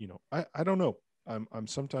accepting that, I don't know. I'm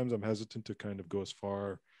sometimes I'm hesitant to kind of go as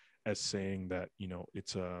far as saying that,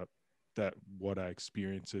 it's a that what I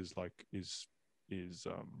experience is like is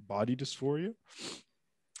body dysphoria.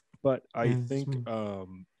 But I think,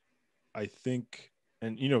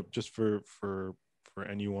 and just for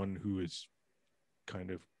anyone who is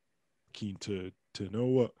kind of keen to know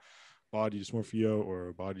what body dysmorphia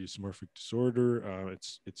or body dysmorphic disorder,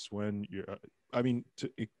 it's when you're, I mean,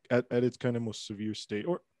 at its kind of most severe state,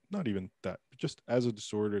 or not even that, but just as a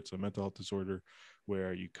disorder, it's a mental health disorder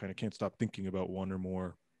where you kind of can't stop thinking about one or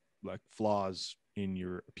more like flaws in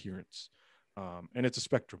your appearance. And it's a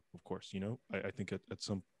spectrum, of course. I think at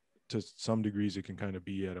some to some degrees it can kind of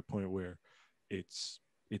be at a point where it's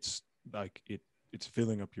like it's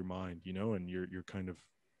filling up your mind, and you're kind of,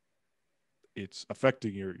 it's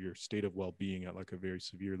affecting your state of well-being at like a very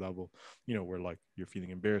severe level, where like you're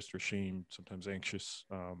feeling embarrassed or shamed, sometimes anxious,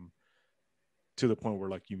 to the point where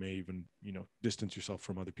like you may even distance yourself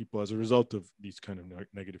from other people as a result of these kind of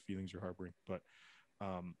negative feelings you're harboring. But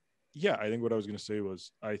yeah, I think what I was going to say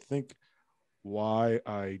was, I think why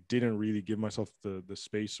I didn't really give myself the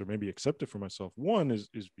space or maybe accept it for myself, one is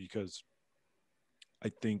because I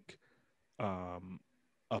think um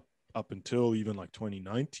up until even like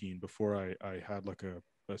 2019, before I had like a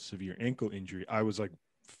severe ankle injury, I was like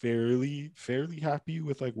fairly happy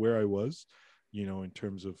with like where I was, in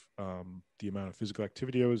terms of the amount of physical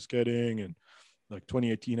activity I was getting. And like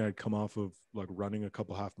 2018, I'd come off of like running a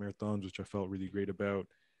couple half marathons, which I felt really great about.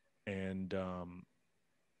 And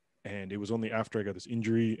it was only after I got this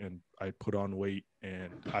injury and I put on weight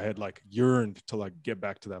and I had like yearned to like get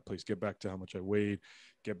back to that place, get back to how much I weighed,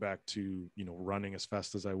 get back to, running as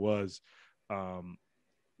fast as I was.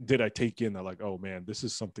 Did I take in that, like, oh man, this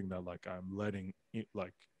is something that like I'm letting it,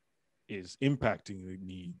 like, is impacting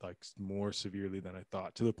me like more severely than I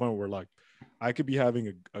thought, to the point where like I could be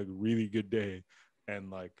having a really good day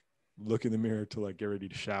and like look in the mirror to like get ready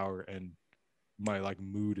to shower, and my like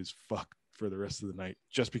mood is fucked for the rest of the night,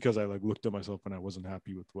 just because I like looked at myself and I wasn't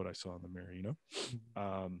happy with what I saw in the mirror.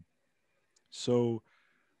 So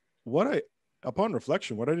what I upon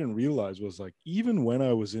reflection, what I didn't realize was like, even when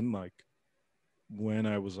I was in like when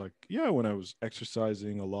I was like, yeah, when I was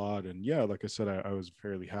exercising a lot, and yeah, like I said, I was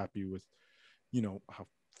fairly happy with, how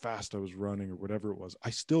fast I was running or whatever it was, I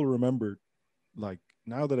still remember, like,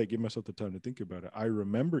 now that I give myself the time to think about it, I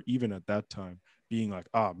remember even at that time being like,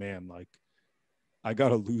 ah, man, like I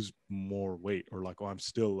gotta lose more weight, or like, oh, I'm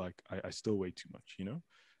still like, I still weigh too much,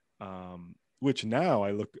 which now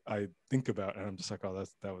I think about, and I'm just like, oh,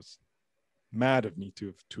 that was mad of me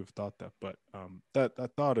to have thought that. But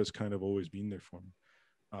that thought has kind of always been there for me.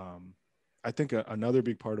 I think another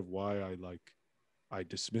big part of why I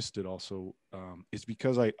dismissed it also, is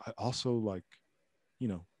because I also like,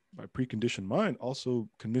 my preconditioned mind also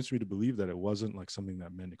convinced me to believe that it wasn't like something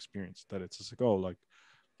that men experienced, that it's just like, oh, like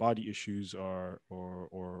body issues are,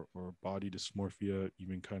 or body dysmorphia,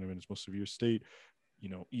 even kind of in its most severe state,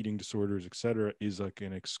 eating disorders, etc., is like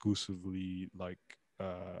an exclusively like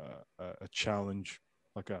a challenge,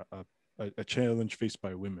 like a challenge faced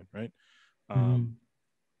by women, right?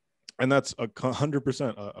 And that's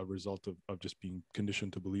 100% a result of just being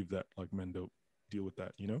conditioned to believe that like men don't deal with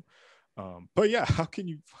that, but yeah, how can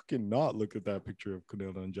you fucking not look at that picture of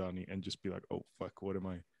Kumail Nanjiani and just be like, oh fuck, what am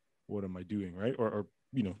what am I doing, right? Or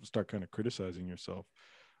start kind of criticizing yourself.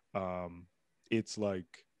 It's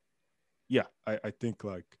like, yeah, I think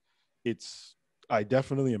like I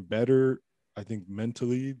definitely am better, I think,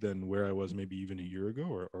 mentally than where I was maybe even a year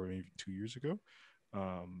ago, or maybe 2 years ago.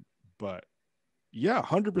 But yeah,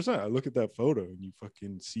 100%. I look at that photo and you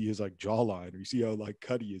fucking see his like jawline, or you see how like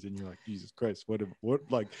cut he is, and you're like, Jesus Christ, what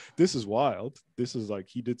like, this is wild. This is like,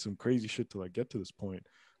 he did some crazy shit to like get to this point.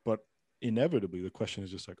 But inevitably the question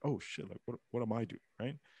is just like, oh shit, like what am I doing,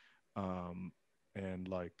 right? And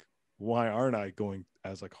like, why aren't I going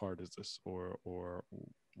as like hard as this, or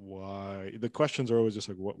why? The questions are always just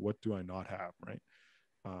like, what do I not have, right?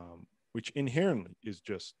 Which inherently is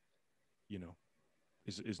just,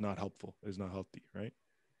 is not helpful, is not healthy, right?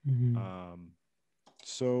 Mm-hmm.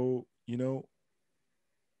 So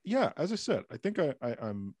yeah, as I said, I think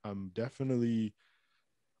I'm definitely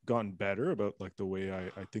gotten better about like the way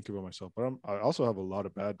I think about myself, but I also have a lot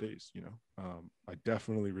of bad days. I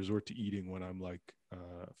definitely resort to eating when I'm like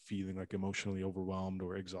feeling like emotionally overwhelmed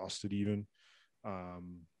or exhausted even.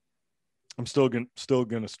 I'm still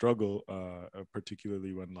gonna struggle,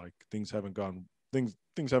 particularly when like things haven't gone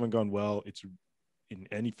well. It's in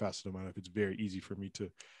any facet of my life, it's very easy for me to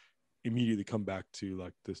immediately come back to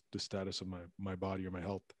like the status of my body or my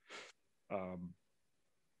health.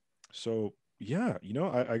 So yeah,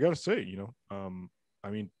 I gotta say, I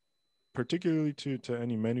mean, particularly to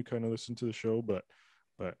any men who kind of listen to the show, but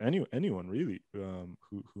anyone really,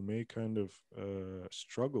 who may kind of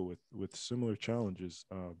struggle with similar challenges,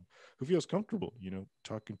 who feels comfortable,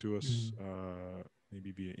 talking to us,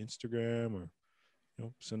 maybe via Instagram, or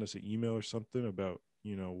send us an email or something about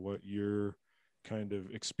what your kind of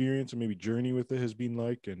experience and maybe journey with it has been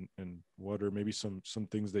like, and what are maybe some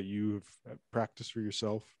things that you have practiced for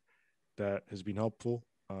yourself that has been helpful.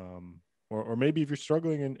 Or maybe if you're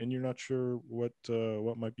struggling and you're not sure what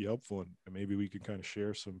might be helpful, and maybe we can kind of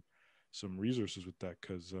share some resources with that,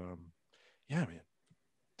 because yeah,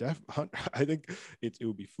 man, I think it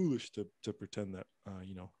would be foolish to pretend that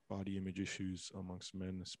body image issues amongst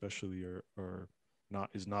men especially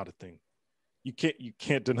is not a thing. You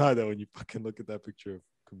can't deny that when you fucking look at that picture of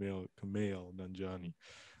Kumail Nanjiani.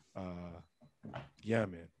 Yeah,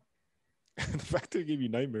 man. The fact that it gave you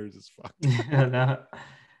nightmares is fucked.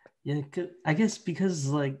 Yeah, I guess because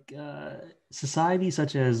like society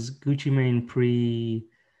such as Gucci Mane pre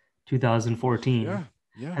 2014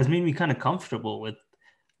 Yeah. has made me kind of comfortable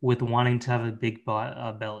with wanting to have a big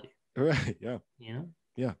belly. Right. Yeah.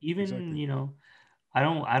 Yeah. Even Exactly. I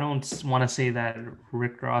don't want to say that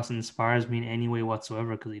Rick Ross inspires me in any way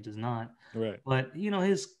whatsoever, because he does not. Right. But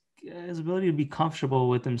his ability to be comfortable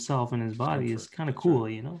with himself and his body is Comfort. kind of That's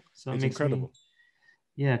right. cool. So it It's makes me, incredible.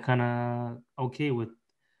 yeah, kind of okay with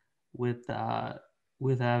uh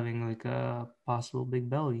with having like a possible big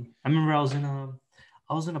belly. I remember I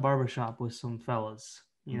was in a barber shop with some fellas,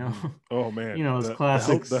 Mm-hmm. Oh man, those the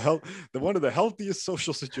classics, health the one of the healthiest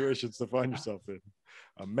social situations to find yourself in,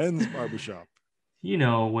 a men's barbershop.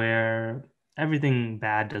 where everything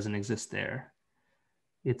bad doesn't exist there.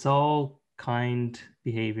 It's all kind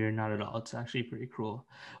behavior, not at all. It's actually pretty cruel.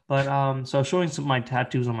 But so I was showing some of my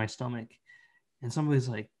tattoos on my stomach, and somebody's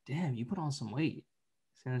like, "Damn, you put on some weight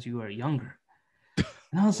since you were younger."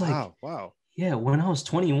 And I was like, Wow. "Yeah, when I was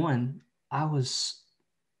 21, I was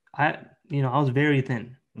I was very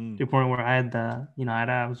thin, to Mm. the point where I had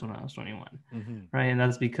abs when I was 21, Mm-hmm. right? And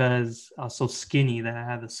that's because I was so skinny that I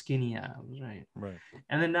had the skinny abs, right? Right.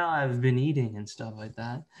 And then now I've been eating and stuff like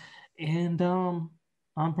that, and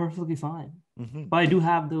I'm perfectly fine. Mm-hmm. But I do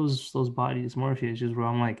have those body dysmorphia issues where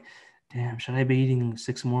I'm like, damn, should I be eating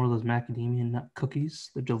 6 more of those macadamia nut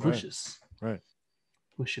cookies? They're Right. delicious. Right.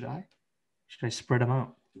 What should I? Should I spread them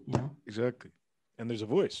out? Exactly. And there's a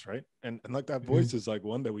voice, right? And like that Mhm. voice is like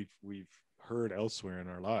one that we've heard elsewhere in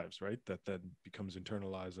our lives, right? That then becomes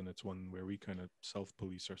internalized, and it's one where we kind of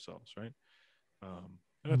self-police ourselves, right?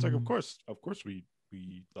 And it's like, of Mhm. course, we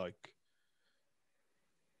like,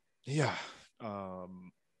 yeah.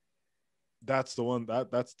 That's the one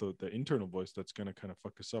that's the internal voice that's going to kind of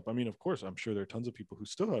fuck us up. I mean, of course, I'm sure there are tons of people who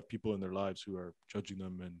still have people in their lives who are judging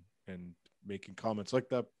them and making comments like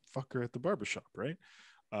that fucker at the barbershop, right?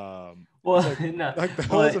 Well, It's like, no, that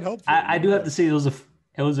well, wasn't helpful, I do have to like, say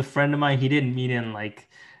it was a friend of mine. He didn't mean it in like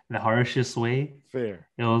the harshest way. fair.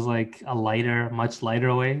 It was like a much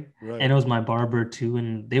lighter way. And Right. it was my barber too.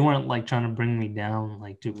 And they weren't like trying to bring me down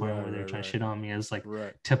like to a point Right. where they're Right. trying to Right. shit on me. It's like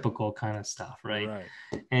Right. typical kind of stuff, right? Right.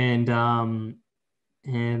 And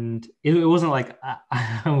and it wasn't like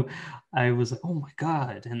I was like, oh my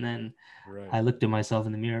God. And then Right. I looked at myself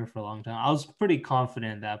in the mirror for a long time. I was pretty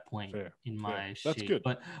confident at that point Fair, in fair. my That's shape, good.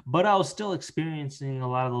 but I was still experiencing a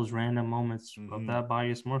lot of those random moments of Mhm. that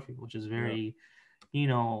body dysmorphia, which is very, you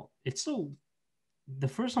know, it's so. The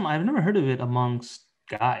first time I've never heard of it amongst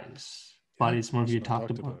guys, body Yeah, dysmorphia it's not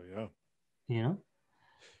talked about, yeah. you know.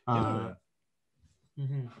 Yeah, man.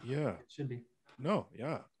 Mhm. Yeah. It should be. No,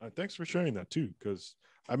 yeah. Thanks for sharing that too, because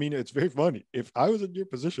I mean, it's very funny. If I was in your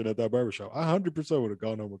position at that barbershop, I 100% would have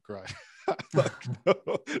gone home and cried. Like,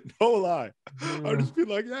 no lie. I'd just be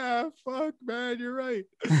like, yeah, fuck, man, you're right.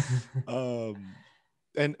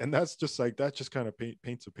 And that's just like, that just kind of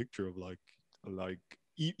paints a picture of like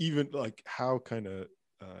even like how kind of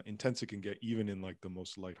intense it can get, even in like the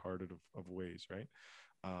most lighthearted of ways, right?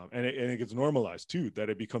 And it gets normalized too, that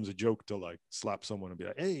it becomes a joke to like slap someone and be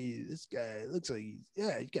like, hey, this guy looks like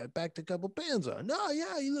he's got back a couple pounds on. No,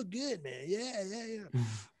 yeah, you look good, man. Yeah.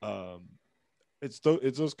 It's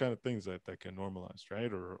those kind of things that can normalize,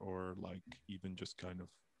 right? Or like even just kind of,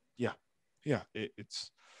 yeah.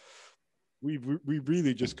 It's we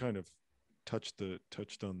really just kind of touched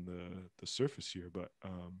on the surface here, but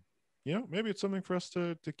maybe it's something for us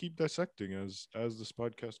to keep dissecting as this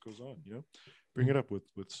podcast goes on. Bring it up with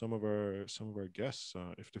some of our guests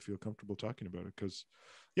if they feel comfortable talking about it, because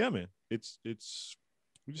man, it's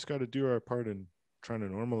we just got to do our part in trying to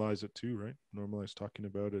normalize it too, right? Normalize talking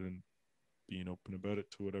about it and being open about it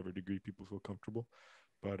to whatever degree people feel comfortable.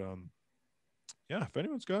 But if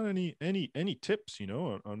anyone's got any tips,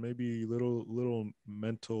 on maybe little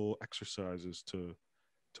mental exercises to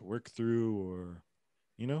work through, or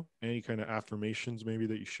any kind of affirmations maybe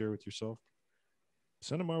that you share with yourself,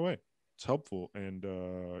 send them our way. It's helpful, and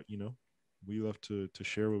we love to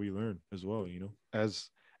share what we learn as well, as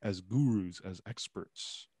gurus, as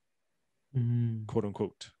experts, quote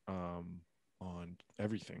unquote, on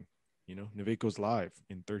everything. Naveko's live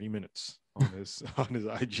in 30 minutes on his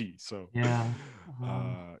IG, so yeah,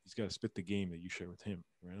 he's got to spit the game that you share with him,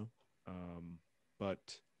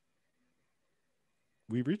 but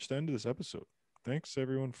we've reached the end of this episode. Thanks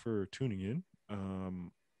everyone for tuning in.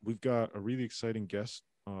 We've got a really exciting guests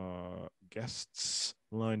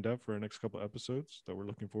lined up for our next couple episodes that we're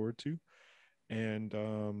looking forward to. And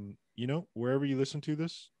wherever you listen to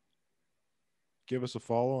this, give us a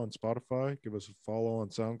follow on Spotify, give us a follow on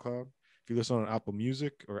SoundCloud. If you listen on Apple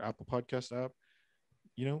Music or Apple Podcast app,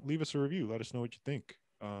 leave us a review. Let us know what you think.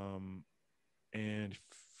 And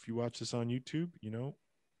if you watch this on YouTube,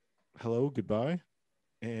 hello, goodbye,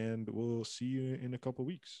 and we'll see you in a couple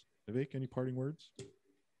weeks. Vivek, any parting words?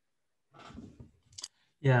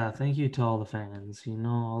 Yeah, thank you to all the fans,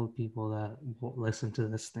 all the people that listen to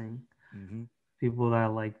this thing, people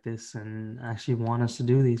that like this and actually want us to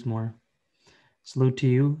do these more. Salute to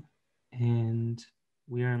you, and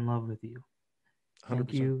we are in love with you. 100%.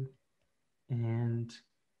 Thank you, and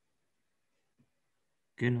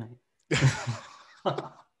good night.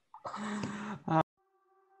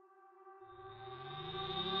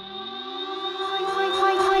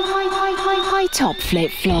 High top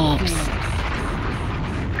flip flops.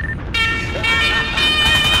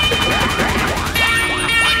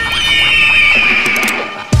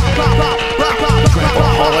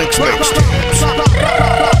 Trapaholics Mixtape.